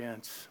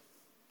arrogance.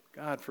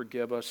 God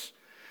forgive us.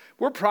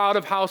 We're proud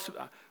of how,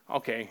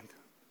 okay,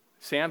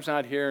 Sam's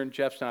not here and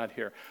Jeff's not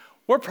here.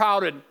 We're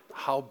proud of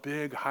how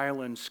big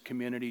Highlands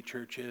Community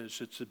Church is.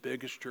 It's the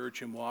biggest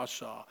church in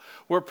Wausau.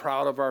 We're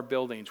proud of our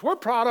buildings. We're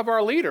proud of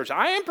our leaders.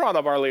 I am proud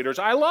of our leaders.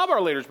 I love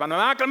our leaders, but I'm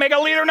not going to make a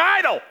leader an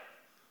idol.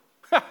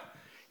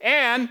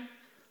 And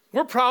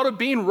we're proud of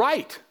being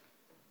right.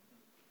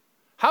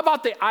 How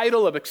about the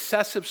idol of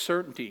excessive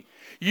certainty?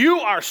 You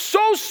are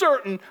so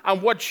certain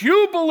on what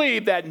you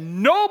believe that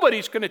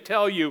nobody's going to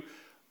tell you.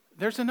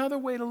 There's another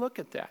way to look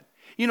at that.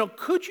 You know,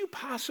 could you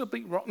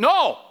possibly wrong?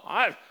 No,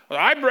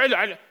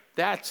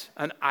 that's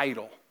an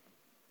idol,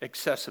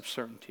 excessive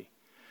certainty.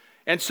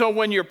 And so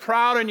when you're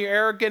proud and you're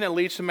arrogant, it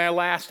leads to my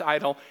last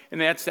idol, and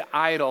that's the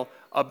idol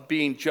of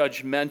being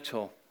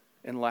judgmental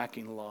and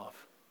lacking love.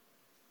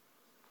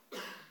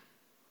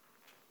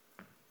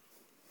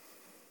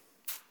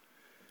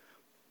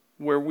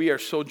 Where we are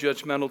so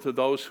judgmental to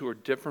those who are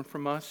different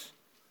from us,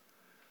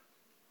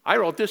 I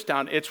wrote this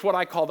down. It's what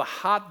I call the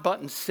hot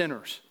button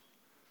sinners.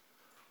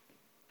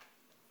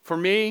 For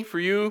me, for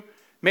you,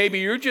 maybe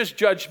you're just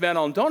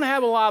judgmental and don't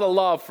have a lot of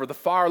love for the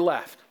far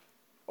left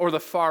or the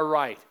far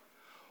right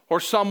or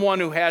someone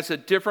who has a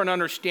different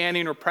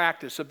understanding or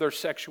practice of their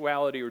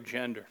sexuality or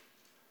gender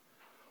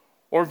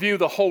or view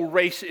the whole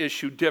race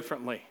issue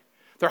differently.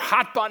 They're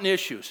hot button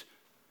issues.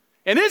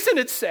 And isn't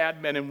it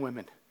sad, men and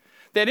women,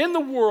 that in the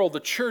world the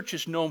church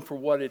is known for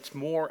what it's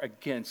more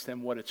against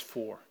than what it's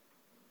for?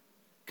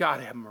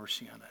 God have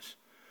mercy on us.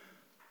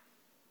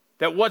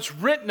 That what's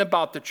written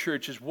about the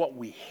church is what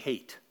we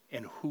hate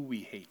and who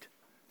we hate.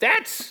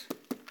 That's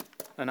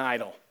an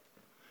idol.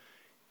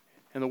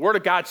 And the Word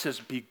of God says,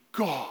 be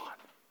gone.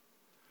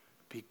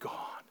 Be gone.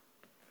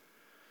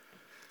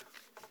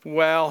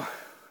 Well,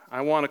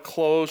 I want to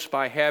close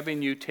by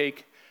having you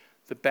take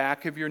the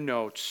back of your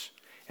notes.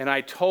 And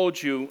I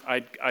told you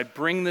I'd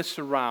bring this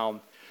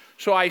around.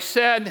 So I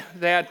said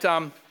that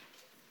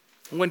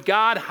when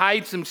God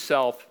hides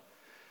himself,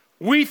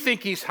 we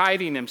think he's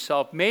hiding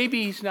himself.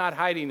 Maybe he's not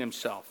hiding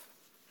himself.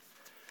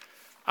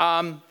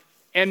 And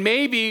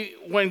maybe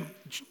when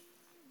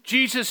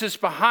Jesus is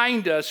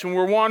behind us and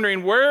we're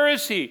wondering, where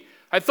is he?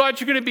 I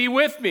thought you were going to be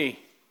with me.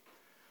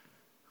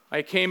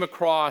 I came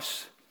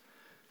across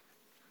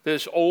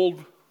this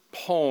old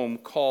poem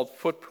called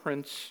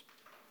Footprints.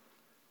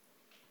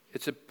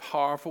 It's a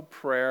powerful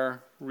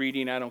prayer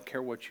reading. I don't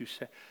care what you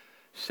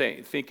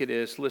think it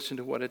is. Listen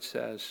to what it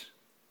says.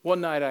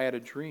 One night I had a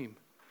dream.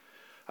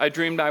 I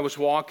dreamed I was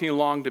walking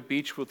along the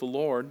beach with the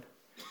Lord,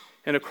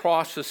 and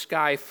across the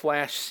sky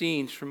flashed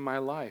scenes from my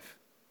life.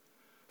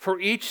 For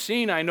each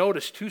scene, I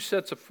noticed two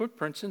sets of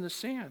footprints in the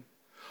sand.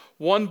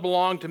 One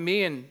belonged to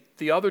me and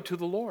the other to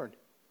the Lord.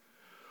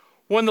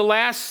 When the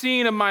last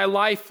scene of my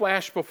life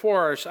flashed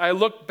before us, I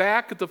looked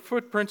back at the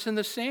footprints in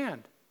the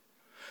sand.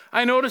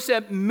 I noticed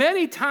that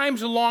many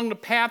times along the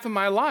path of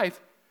my life,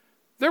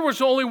 there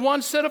was only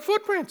one set of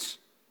footprints.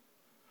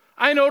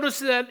 I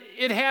noticed that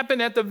it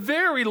happened at the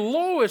very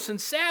lowest and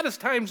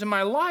saddest times in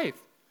my life.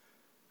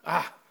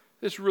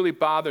 This really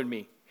bothered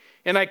me.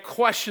 And I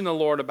questioned the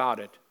Lord about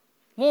it.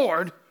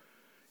 Lord,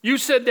 you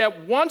said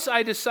that once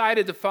I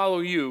decided to follow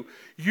you,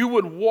 you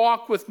would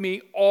walk with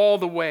me all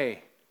the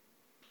way.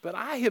 But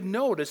I have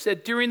noticed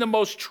that during the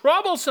most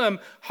troublesome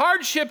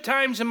hardship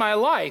times in my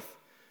life,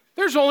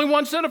 there's only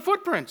one set of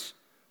footprints.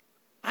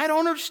 I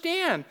don't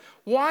understand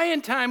why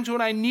in times when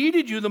I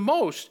needed you the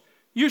most,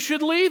 you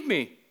should leave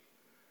me.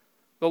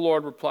 The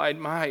Lord replied,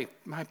 my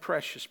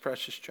precious,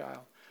 precious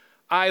child,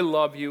 I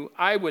love you.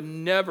 I would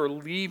never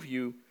leave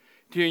you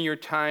during your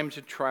times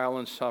of trial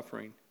and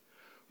suffering.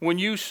 When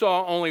you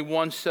saw only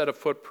one set of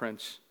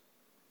footprints,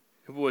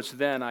 it was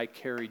then I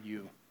carried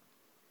you.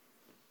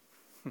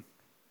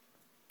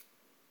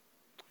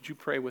 Would you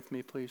pray with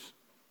me, please?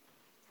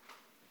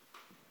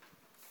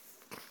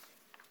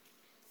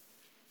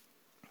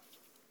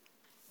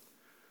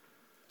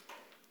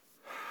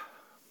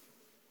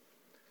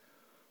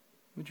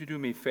 Would you do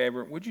me a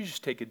favor? Would you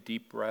just take a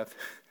deep breath?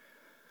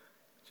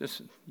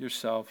 Just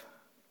yourself.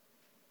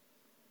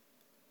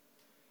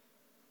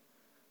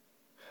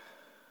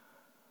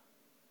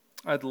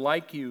 I'd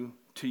like you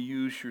to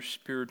use your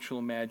spiritual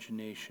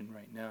imagination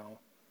right now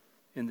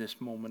in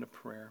this moment of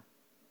prayer.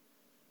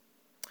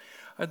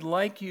 I'd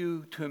like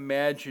you to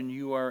imagine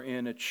you are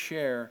in a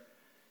chair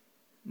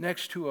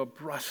next to a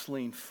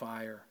rustling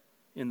fire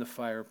in the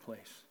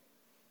fireplace.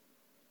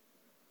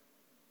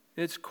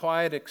 It's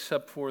quiet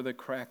except for the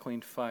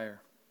crackling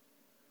fire.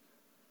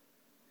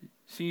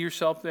 See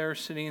yourself there,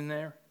 sitting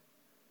there?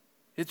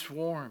 It's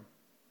warm.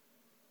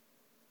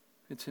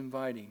 It's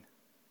inviting.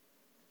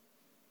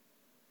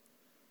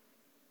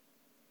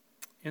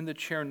 In the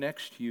chair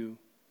next to you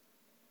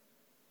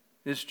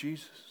is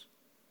Jesus.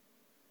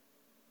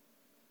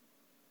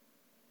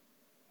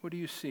 What do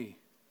you see?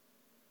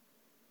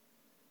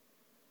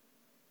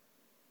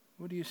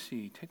 What do you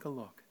see? Take a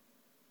look.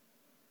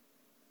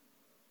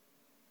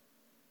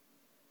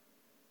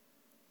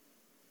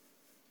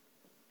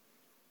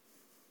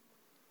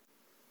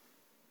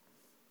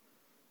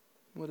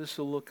 What is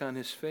the look on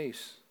his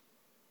face?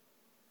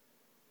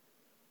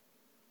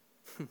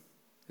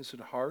 Is it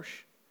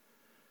harsh?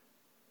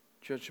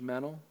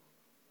 Judgmental?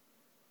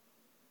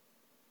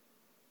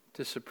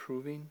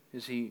 Disapproving?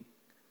 Is he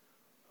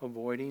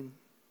avoiding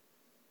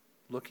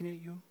looking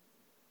at you?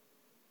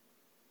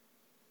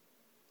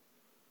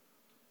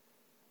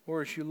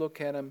 Or as you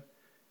look at him,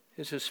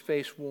 is his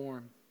face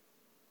warm,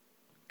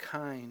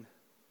 kind,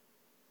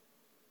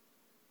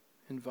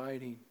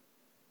 inviting,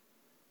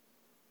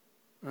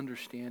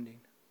 understanding?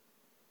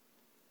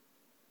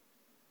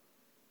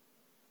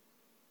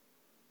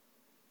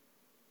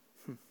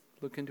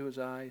 Look into his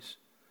eyes.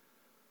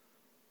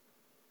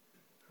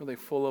 Are they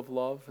full of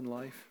love and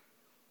life?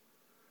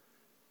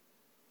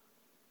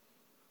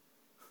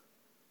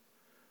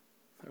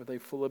 Are they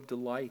full of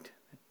delight?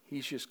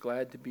 He's just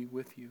glad to be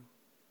with you.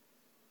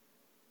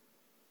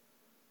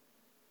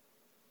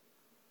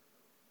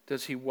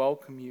 Does he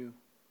welcome you?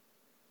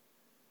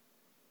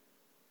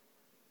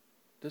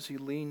 Does he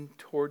lean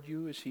toward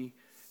you? Is he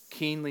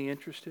keenly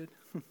interested?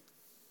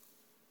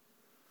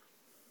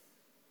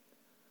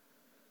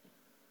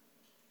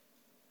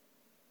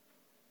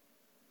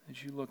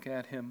 As you look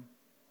at him,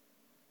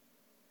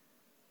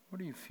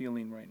 what are you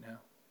feeling right now?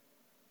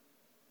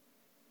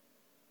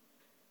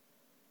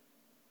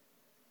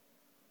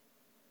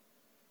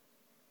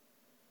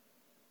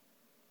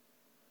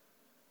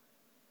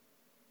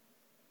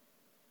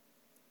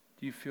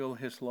 Do you feel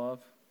his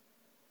love,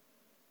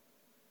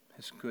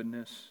 his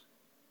goodness,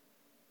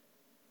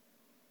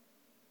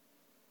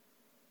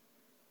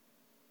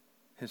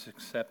 his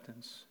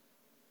acceptance,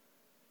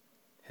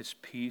 his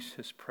peace,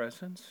 his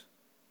presence?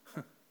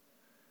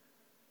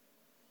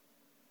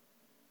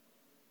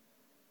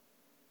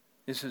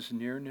 Is his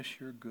nearness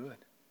your good?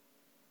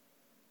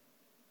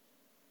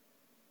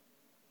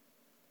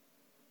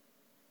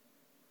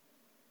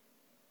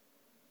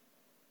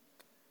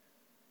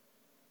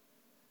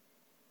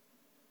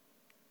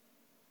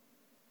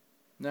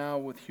 Now,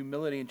 with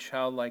humility and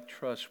childlike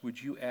trust,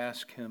 would you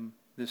ask him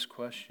this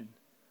question?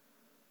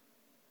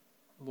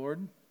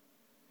 Lord,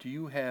 do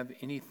you have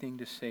anything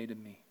to say to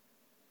me?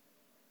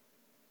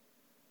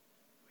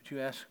 Would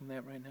you ask him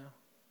that right now?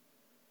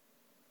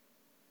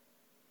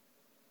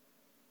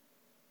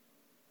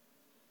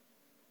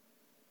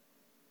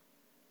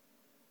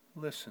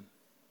 Listen.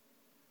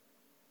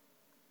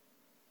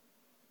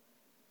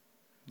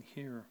 And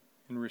hear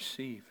and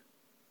receive.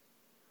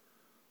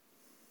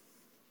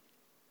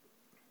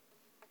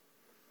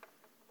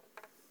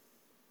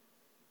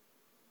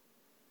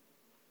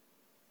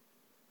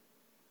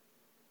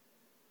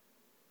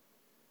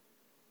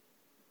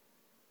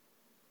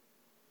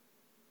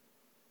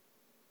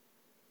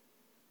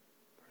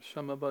 For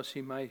some of us,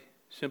 he might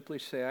simply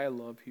say, I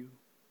love you.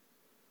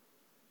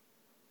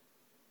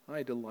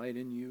 I delight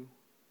in you.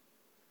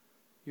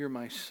 You're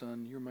my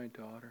son. You're my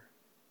daughter.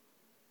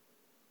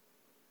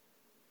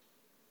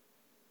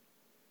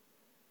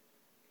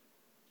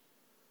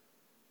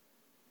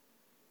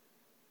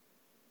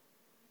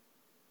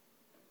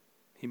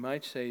 He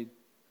might say,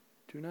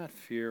 do not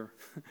fear.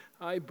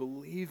 I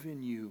believe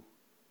in you.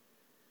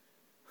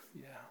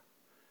 Yeah.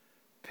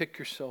 Pick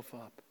yourself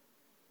up.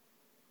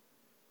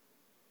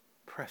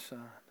 Press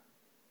on.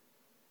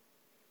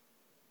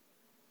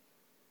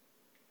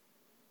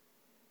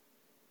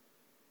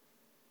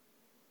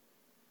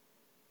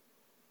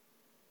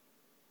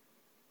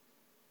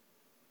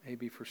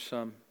 Maybe for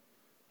some,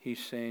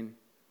 he's saying,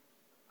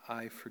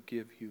 I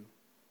forgive you.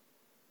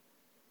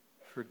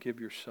 Forgive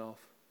yourself.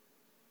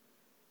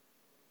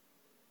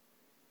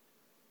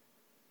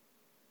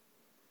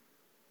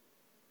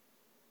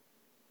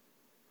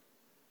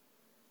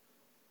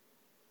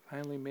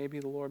 Finally, maybe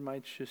the Lord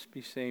might just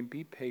be saying,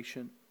 be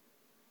patient.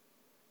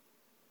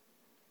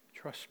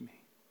 Trust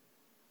me.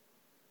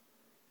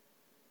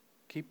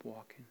 Keep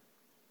walking.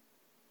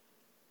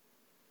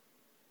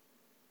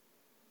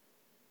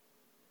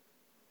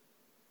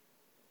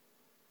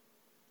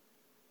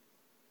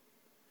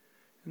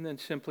 And then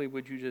simply,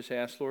 would you just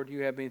ask, Lord, do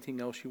you have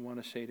anything else you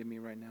want to say to me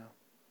right now?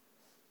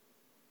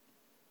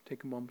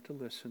 Take a moment to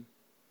listen,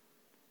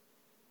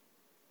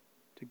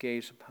 to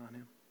gaze upon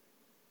him.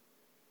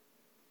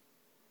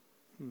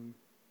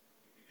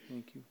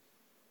 Thank you.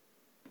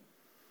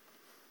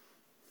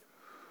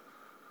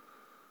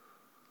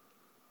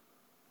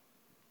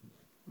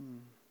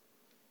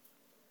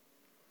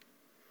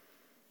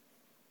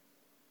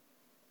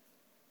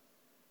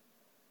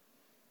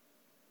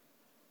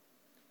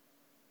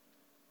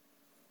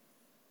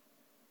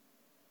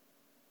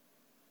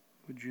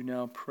 Would you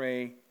now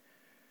pray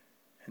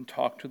and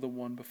talk to the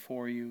one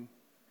before you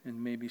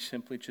and maybe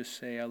simply just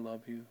say, I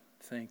love you,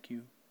 thank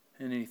you,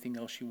 and anything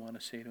else you want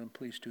to say to him,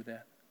 please do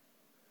that.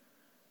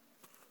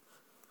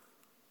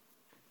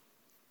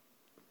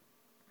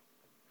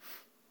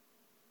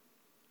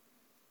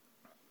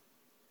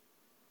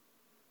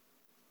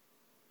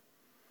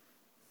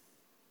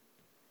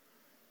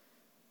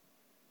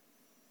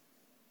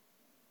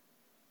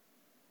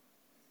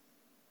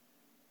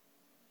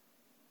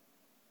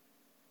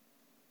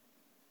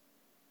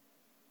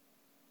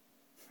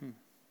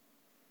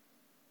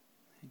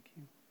 Thank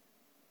you.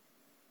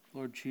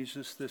 Lord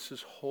Jesus, this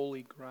is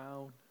holy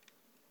ground.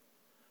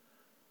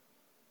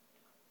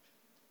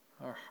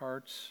 Our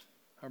hearts,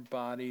 our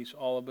bodies,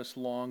 all of us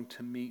long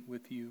to meet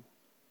with you.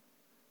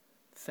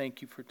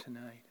 Thank you for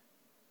tonight.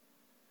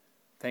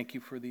 Thank you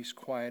for these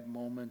quiet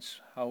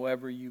moments,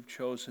 however you've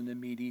chosen to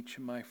meet each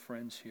of my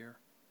friends here.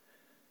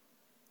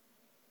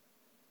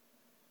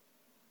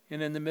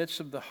 And in the midst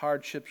of the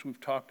hardships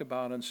we've talked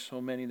about and so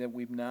many that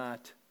we've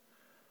not,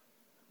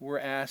 we're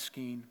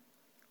asking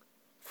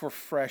for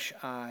fresh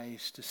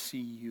eyes to see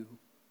you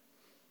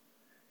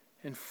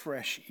and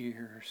fresh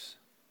ears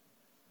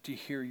to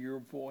hear your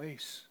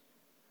voice.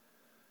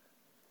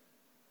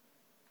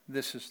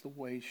 This is the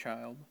way,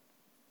 child.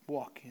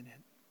 Walk in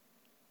it.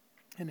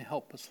 And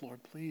help us,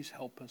 Lord. Please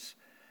help us.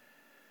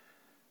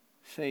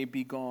 Say,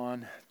 be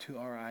gone to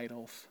our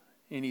idols,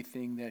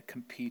 anything that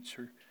competes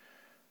or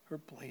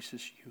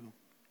places you.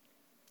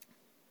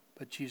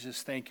 But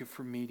Jesus, thank you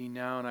for meeting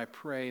now, and I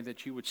pray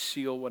that you would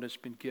seal what has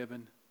been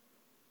given.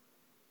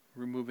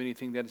 Remove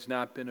anything that has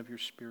not been of your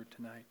Spirit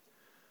tonight.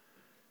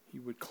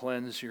 You would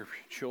cleanse your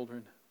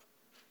children,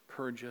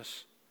 purge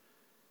us,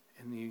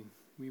 and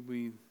we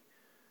be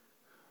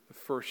the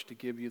first to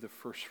give you the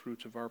first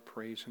fruits of our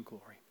praise and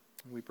glory.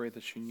 And we pray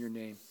this in your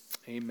name.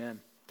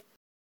 Amen.